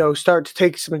 start to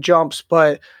take some jumps.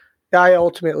 But I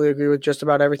ultimately agree with just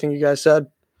about everything you guys said.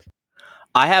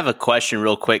 I have a question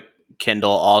real quick,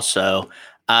 Kendall, also.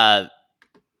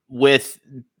 With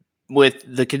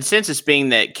the consensus being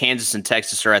that Kansas and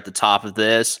Texas are at the top of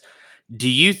this, do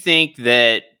you think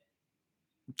that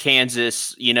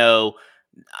Kansas,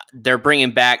 they're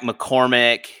bringing back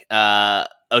McCormick,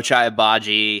 Ochai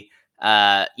Agbaji,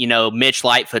 Mitch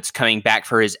Lightfoot's coming back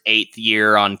for his 8th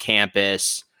year on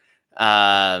campus.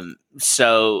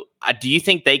 So do you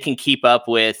think they can keep up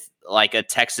with like a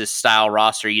Texas style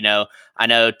roster? I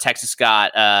know Texas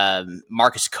got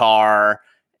Marcus Carr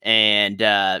and,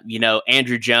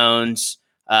 Andrew Jones,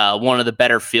 one of the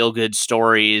better feel-good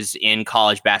stories in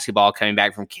college basketball coming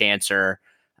back from cancer.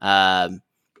 Courtney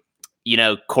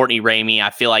Ramey, I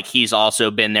feel like he's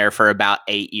also been there for about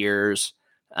 8 years.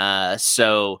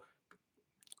 So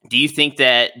do you think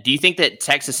that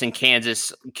Texas and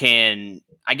Kansas can,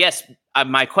 I guess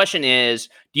my question is,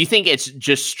 do you think it's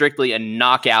just strictly a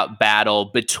knockout battle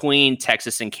between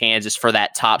Texas and Kansas for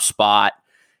that top spot?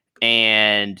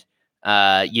 And,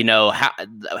 if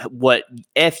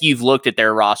you've looked at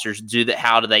their rosters,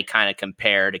 how do they kind of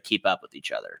compare to keep up with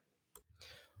each other?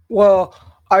 Well,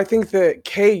 I think that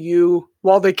KU,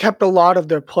 while they kept a lot of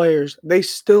their players, they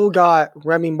still got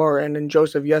Remy Martin and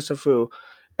Joseph Yesufu.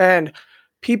 And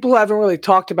people haven't really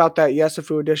talked about that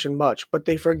Yesufu addition much, but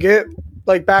they forget,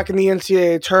 like back in the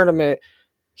NCAA tournament,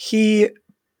 he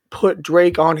put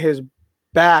Drake on his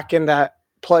back in that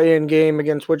play-in game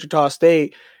against Wichita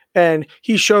State, and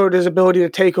he showed his ability to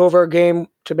take over a game,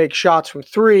 to make shots from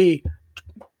three,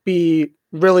 be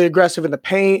really aggressive in the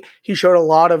paint. He showed a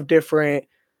lot of different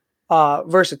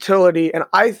versatility, and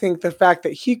I think the fact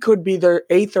that he could be their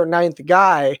 8th or 9th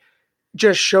guy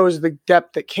just shows the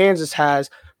depth that Kansas has.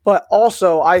 But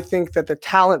also, I think that the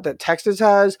talent that Texas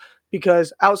has,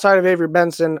 because outside of Avery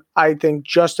Benson, I think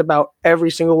just about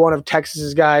every single one of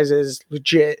Texas's guys is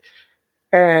legit.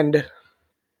 And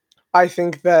I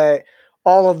think that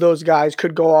all of those guys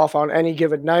could go off on any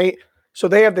given night. So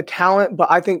they have the talent,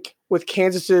 but I think with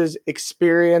Kansas's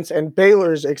experience and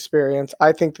Baylor's experience,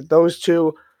 I think that those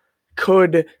two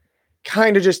could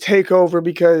kind of just take over,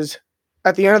 because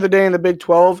at the end of the day in the Big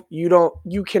 12,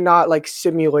 you cannot like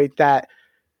simulate that.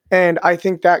 And I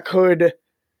think that could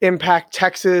impact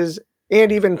Texas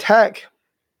and even Tech,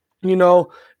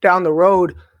 down the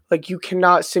road. Like, you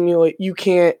cannot simulate, you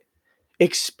can't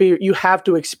experience, you have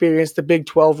to experience the Big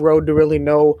 12 road to really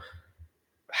know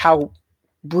how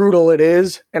brutal it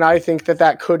is. And I think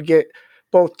that could get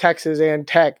both Texas and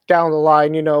Tech down the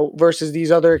line, versus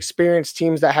these other experienced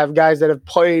teams that have guys that have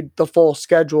played the full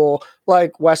schedule,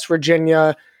 like West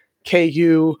Virginia,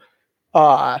 KU,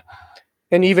 and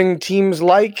even teams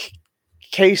like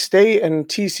K-State and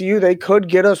TCU. They could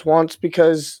get us once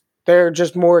because they're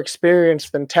just more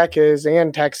experienced than Tech is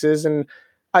and Texas. And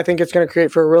I think it's going to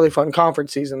create for a really fun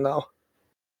conference season, though.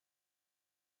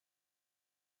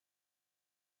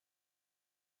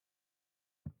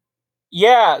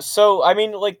 Yeah, so I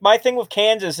mean, like, my thing with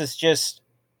Kansas is just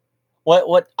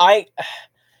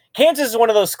Kansas is one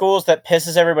of those schools that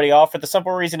pisses everybody off for the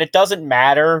simple reason it doesn't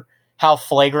matter how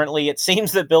flagrantly it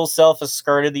seems that Bill Self has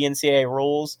skirted the NCAA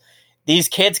rules. These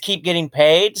kids keep getting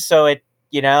paid, so it,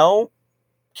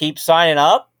 keep signing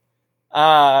up.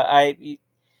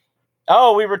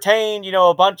 We retained,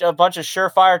 a bunch of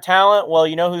surefire talent. Well,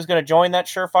 who's going to join that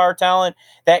surefire talent?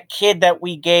 That kid that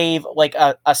we gave like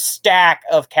a stack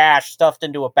of cash stuffed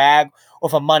into a bag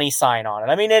with a money sign on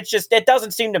it. I mean, it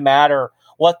doesn't seem to matter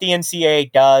what the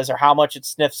NCAA does or how much it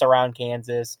sniffs around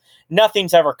Kansas.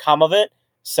 Nothing's ever come of it.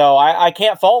 So I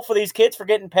can't fault for these kids for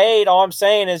getting paid. All I'm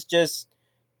saying is just,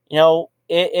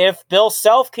 if Bill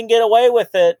Self can get away with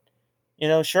it,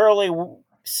 surely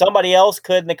somebody else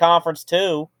could in the conference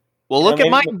too. Well, look at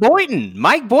Mike Boynton.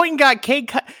 Mike Boynton got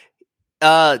Cade.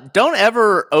 Don't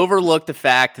ever overlook the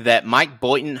fact that Mike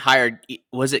Boynton hired,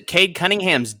 was it Cade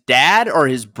Cunningham's dad or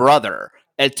his brother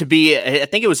to be, I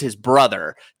think it was his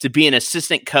brother, to be an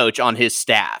assistant coach on his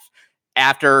staff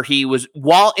after he was,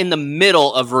 while in the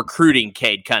middle of recruiting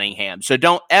Cade Cunningham. So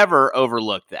don't ever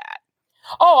overlook that.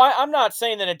 Oh, I'm not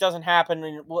saying that it doesn't happen.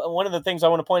 And one of the things I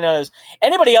want to point out is,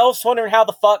 anybody else wondering how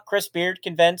the fuck Chris Beard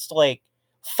convinced like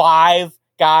 5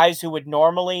 guys who would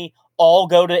normally all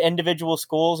go to individual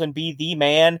schools and be the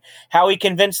man, how he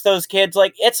convinced those kids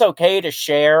like it's okay to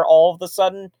share all of a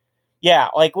sudden? Yeah,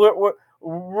 like we're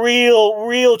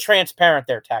real transparent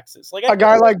there, Texas. Like a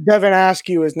guy like Devin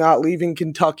Askew is not leaving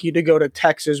Kentucky to go to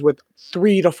Texas with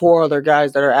 3 to 4 other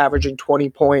guys that are averaging 20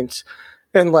 points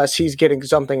unless he's getting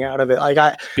something out of it.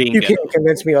 Like you can't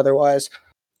convince me otherwise.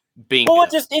 Well,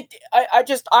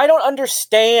 I don't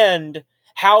understand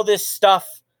how this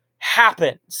stuff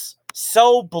happens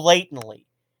so blatantly.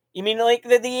 You mean like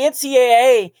the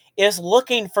NCAA is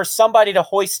looking for somebody to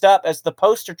hoist up as the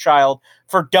poster child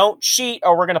for don't cheat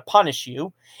or we're going to punish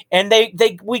you, and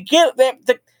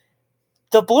the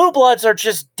Blue Bloods are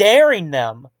just daring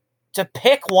them to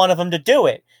pick one of them to do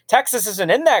it. Texas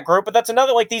isn't in that group, but that's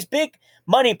another, like, these big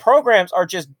money programs are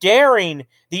just daring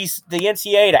the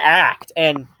NCAA to act,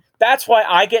 and that's why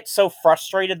I get so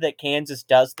frustrated that Kansas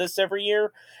does this every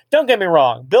year. Don't get me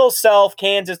wrong. Bill Self,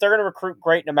 Kansas, they're going to recruit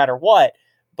great no matter what.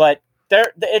 But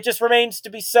it just remains to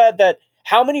be said that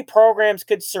how many programs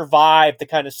could survive the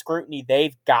kind of scrutiny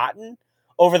they've gotten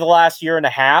over the last year and a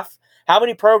half? How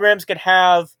many programs could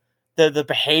have the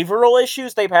behavioral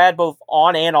issues they've had both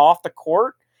on and off the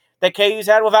court that KU's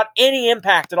had without any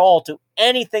impact at all to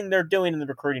anything they're doing in the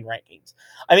recruiting rankings?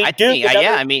 I mean,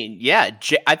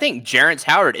 I think Jarrett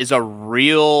Howard is a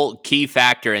real key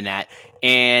factor in that.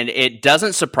 And it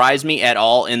doesn't surprise me at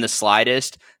all in the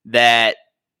slightest that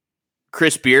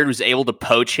Chris Beard was able to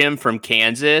poach him from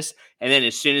Kansas. And then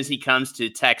as soon as he comes to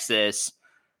Texas,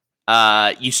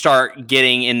 you start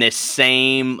getting in this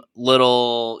same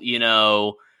little,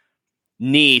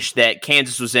 niche that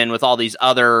Kansas was in with all these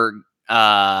other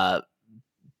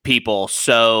people.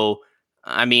 So,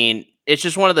 I mean, it's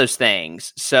just one of those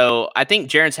things. So I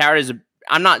think Jarrett Howard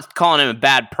I'm not calling him a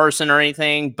bad person or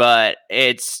anything, but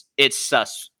it's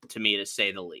sus to me, to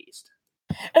say the least.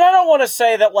 And I don't want to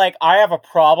say that, like, I have a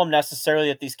problem necessarily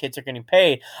that these kids are getting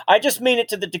paid. I just mean it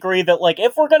to the degree that, like,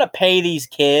 if we're going to pay these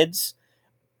kids,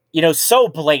 so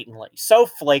blatantly, so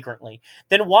flagrantly,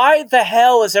 then why the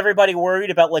hell is everybody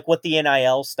worried about, like, what the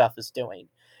NIL stuff is doing?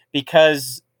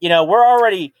 Because, we're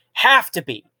already have to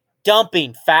be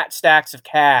dumping fat stacks of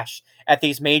cash at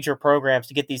these major programs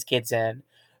to get these kids in.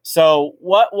 So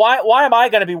why am I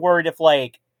going to be worried if,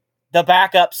 like, the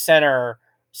backup center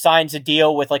signs a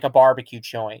deal with, like, a barbecue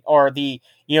joint, or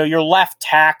your left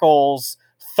tackle's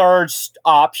third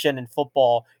option in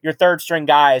football, your third string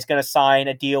guy is going to sign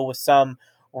a deal with some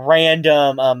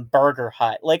random burger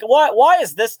hut? Like, why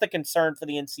is this the concern for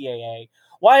the NCAA?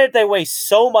 Why did they waste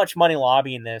so much money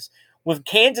lobbying this with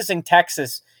Kansas and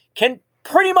Texas can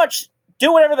pretty much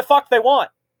do whatever the fuck they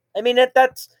want? I mean,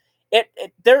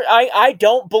 I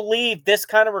don't believe this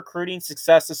kind of recruiting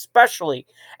success, especially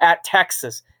at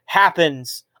Texas,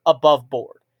 happens above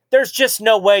board. There's just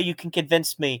no way you can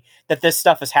convince me that this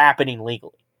stuff is happening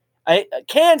legally.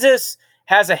 Kansas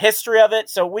has a history of it,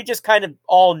 so we just kind of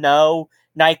all know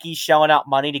Nike's shelling out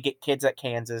money to get kids at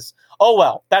Kansas. Oh,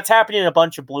 well, that's happening in a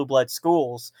bunch of blue blood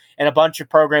schools and a bunch of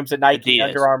programs that Nike, Adidas,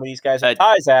 Under Armour, these guys have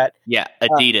ties at. Yeah,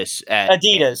 Adidas.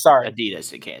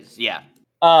 Adidas at Kansas, yeah.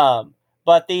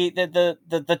 But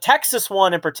the Texas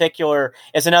one in particular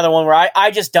is another one where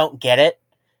I just don't get it,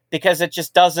 because it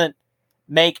just doesn't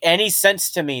make any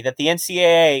sense to me that the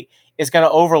NCAA is going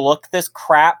to overlook this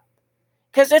crap,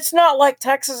 because it's not like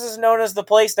Texas is known as the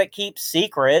place that keeps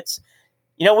secrets.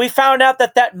 We found out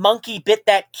that monkey bit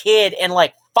that kid in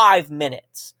like 5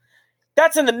 minutes.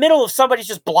 That's in the middle of somebody's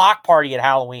just block party at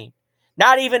Halloween.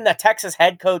 Not even the Texas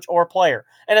head coach or player,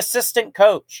 an assistant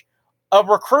coach, a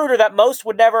recruiter that most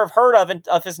would never have heard of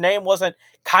if his name wasn't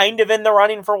kind of in the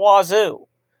running for Wazoo.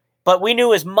 But we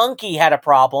knew his monkey had a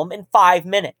problem in 5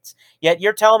 minutes. Yet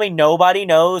you're telling me nobody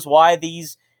knows why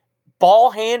these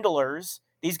ball handlers,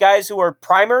 these guys who are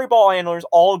primary ball handlers,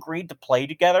 all agreed to play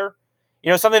together?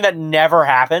 Something that never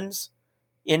happens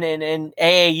in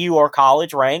AAU or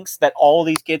college ranks, that all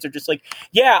these kids are just like,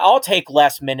 yeah, I'll take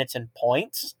less minutes and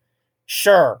points.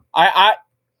 Sure.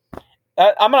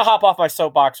 I'm gonna hop off my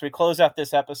soapbox. We close out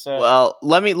this episode. Well,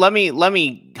 let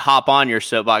me hop on your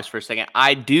soapbox for a second.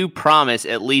 I do promise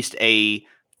at least a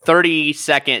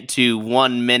 30-second to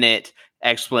 1 minute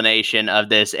explanation of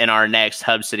this in our next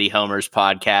Hub City Homers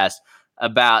podcast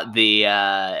about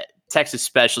the Texas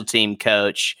special team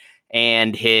coach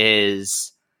and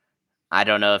his, I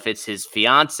don't know if it's his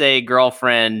fiance,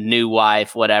 girlfriend, new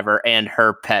wife, whatever, and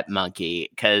her pet monkey.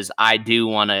 Because I do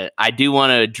want to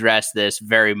address this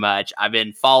very much. I've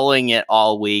been following it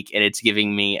all week, and it's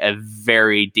giving me a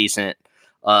very decent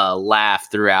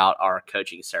laugh throughout our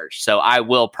coaching search. So I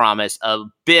will promise a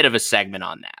bit of a segment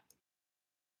on that.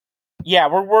 Yeah,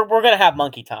 we're gonna have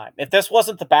monkey time. If this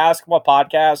wasn't the basketball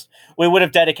podcast, we would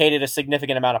have dedicated a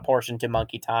significant amount of portion to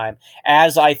monkey time,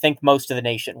 as I think most of the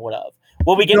nation would have.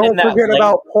 We'll be getting Don't into that forget later.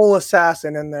 about Pole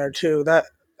Assassin in there too. That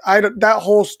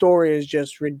whole story is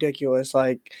just ridiculous.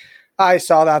 Like, I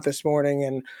saw that this morning,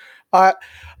 and I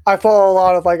follow a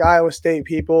lot of like Iowa State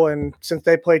people, and since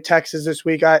they play Texas this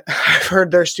week, I've heard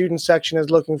their student section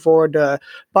is looking forward to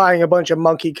buying a bunch of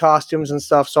monkey costumes and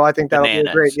stuff. So I think that'll be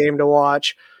a great game to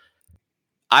watch.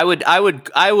 I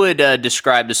would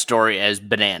describe the story as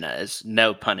bananas,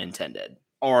 no pun intended,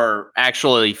 or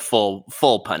actually full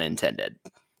pun intended.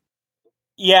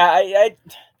 Yeah, I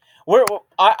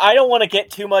don't want to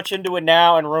get too much into it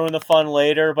now and ruin the fun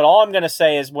later. But all I'm going to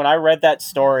say is when I read that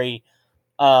story,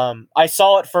 I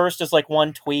saw it first as like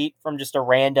one tweet from just a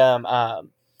random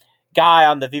guy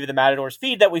on the Viva the Matadors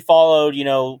feed that we followed. You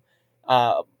know,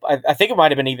 I think it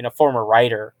might have been even a former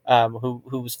writer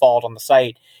who was followed on the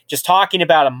site, just talking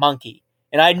about a monkey.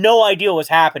 And I had no idea what was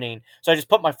happening. So I just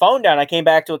put my phone down. I came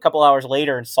back to a couple hours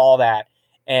later and saw that.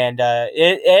 And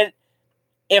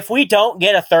if we don't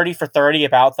get a 30 for 30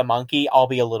 about the monkey, I'll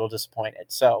be a little disappointed.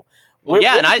 So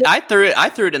and I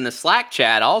threw it in the Slack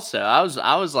chat also. I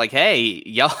was like, hey,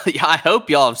 y'all, I hope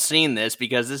y'all have seen this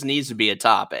because this needs to be a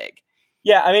topic.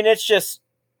 Yeah, I mean, it's just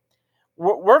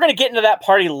we're going to get into that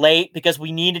party late because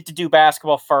we needed to do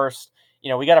basketball first. You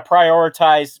know, we got to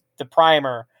prioritize the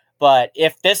primer. But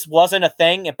if this wasn't a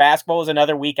thing, if basketball was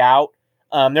another week out,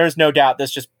 there's no doubt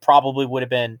this just probably would have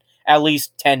been at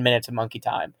least 10 minutes of monkey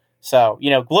time. So, you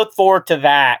know, look forward to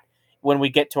that when we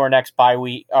get to our next bye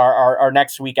week, our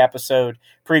next week episode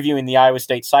previewing the Iowa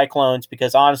State Cyclones,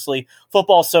 because honestly,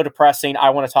 football is so depressing.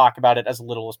 I want to talk about it as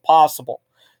little as possible.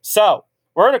 So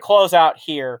we're going to close out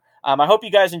here. I hope you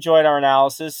guys enjoyed our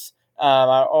analysis,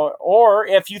 or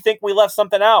if you think we left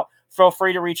something out, feel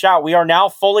free to reach out. We are now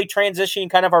fully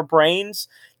transitioning kind of our brains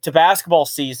to basketball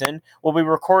season. We'll be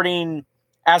recording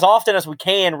as often as we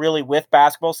can, really, with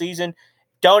basketball season.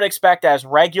 Don't expect as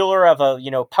regular of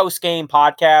a, post-game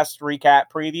podcast recap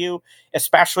preview,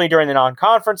 especially during the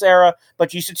non-conference era,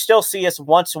 but you should still see us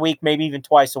once a week, maybe even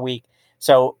twice a week.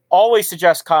 So always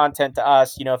suggest content to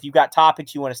us. You know, if you've got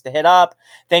topics you want us to hit up,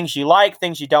 things you like,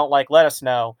 things you don't like, let us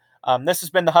know. This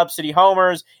has been the Hub City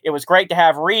Homers. It was great to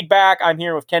have Reed back. I'm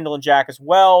here with Kendall and Jack as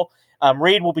well.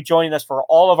 Reed will be joining us for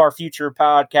all of our future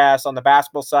podcasts on the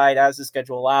basketball side as the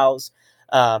schedule allows.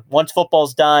 Once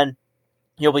football's done,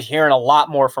 you'll be hearing a lot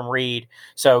more from Reed.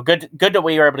 So good that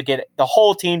we were able to get the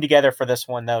whole team together for this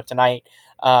one, though, tonight.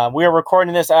 We are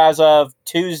recording this as of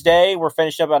Tuesday. We're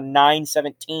finished up on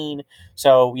 9/17.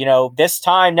 So, this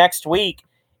time next week,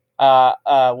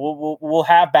 we'll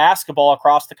have basketball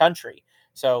across the country.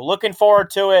 So looking forward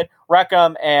to it. Wreck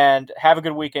 'em, and have a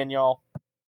good weekend, y'all.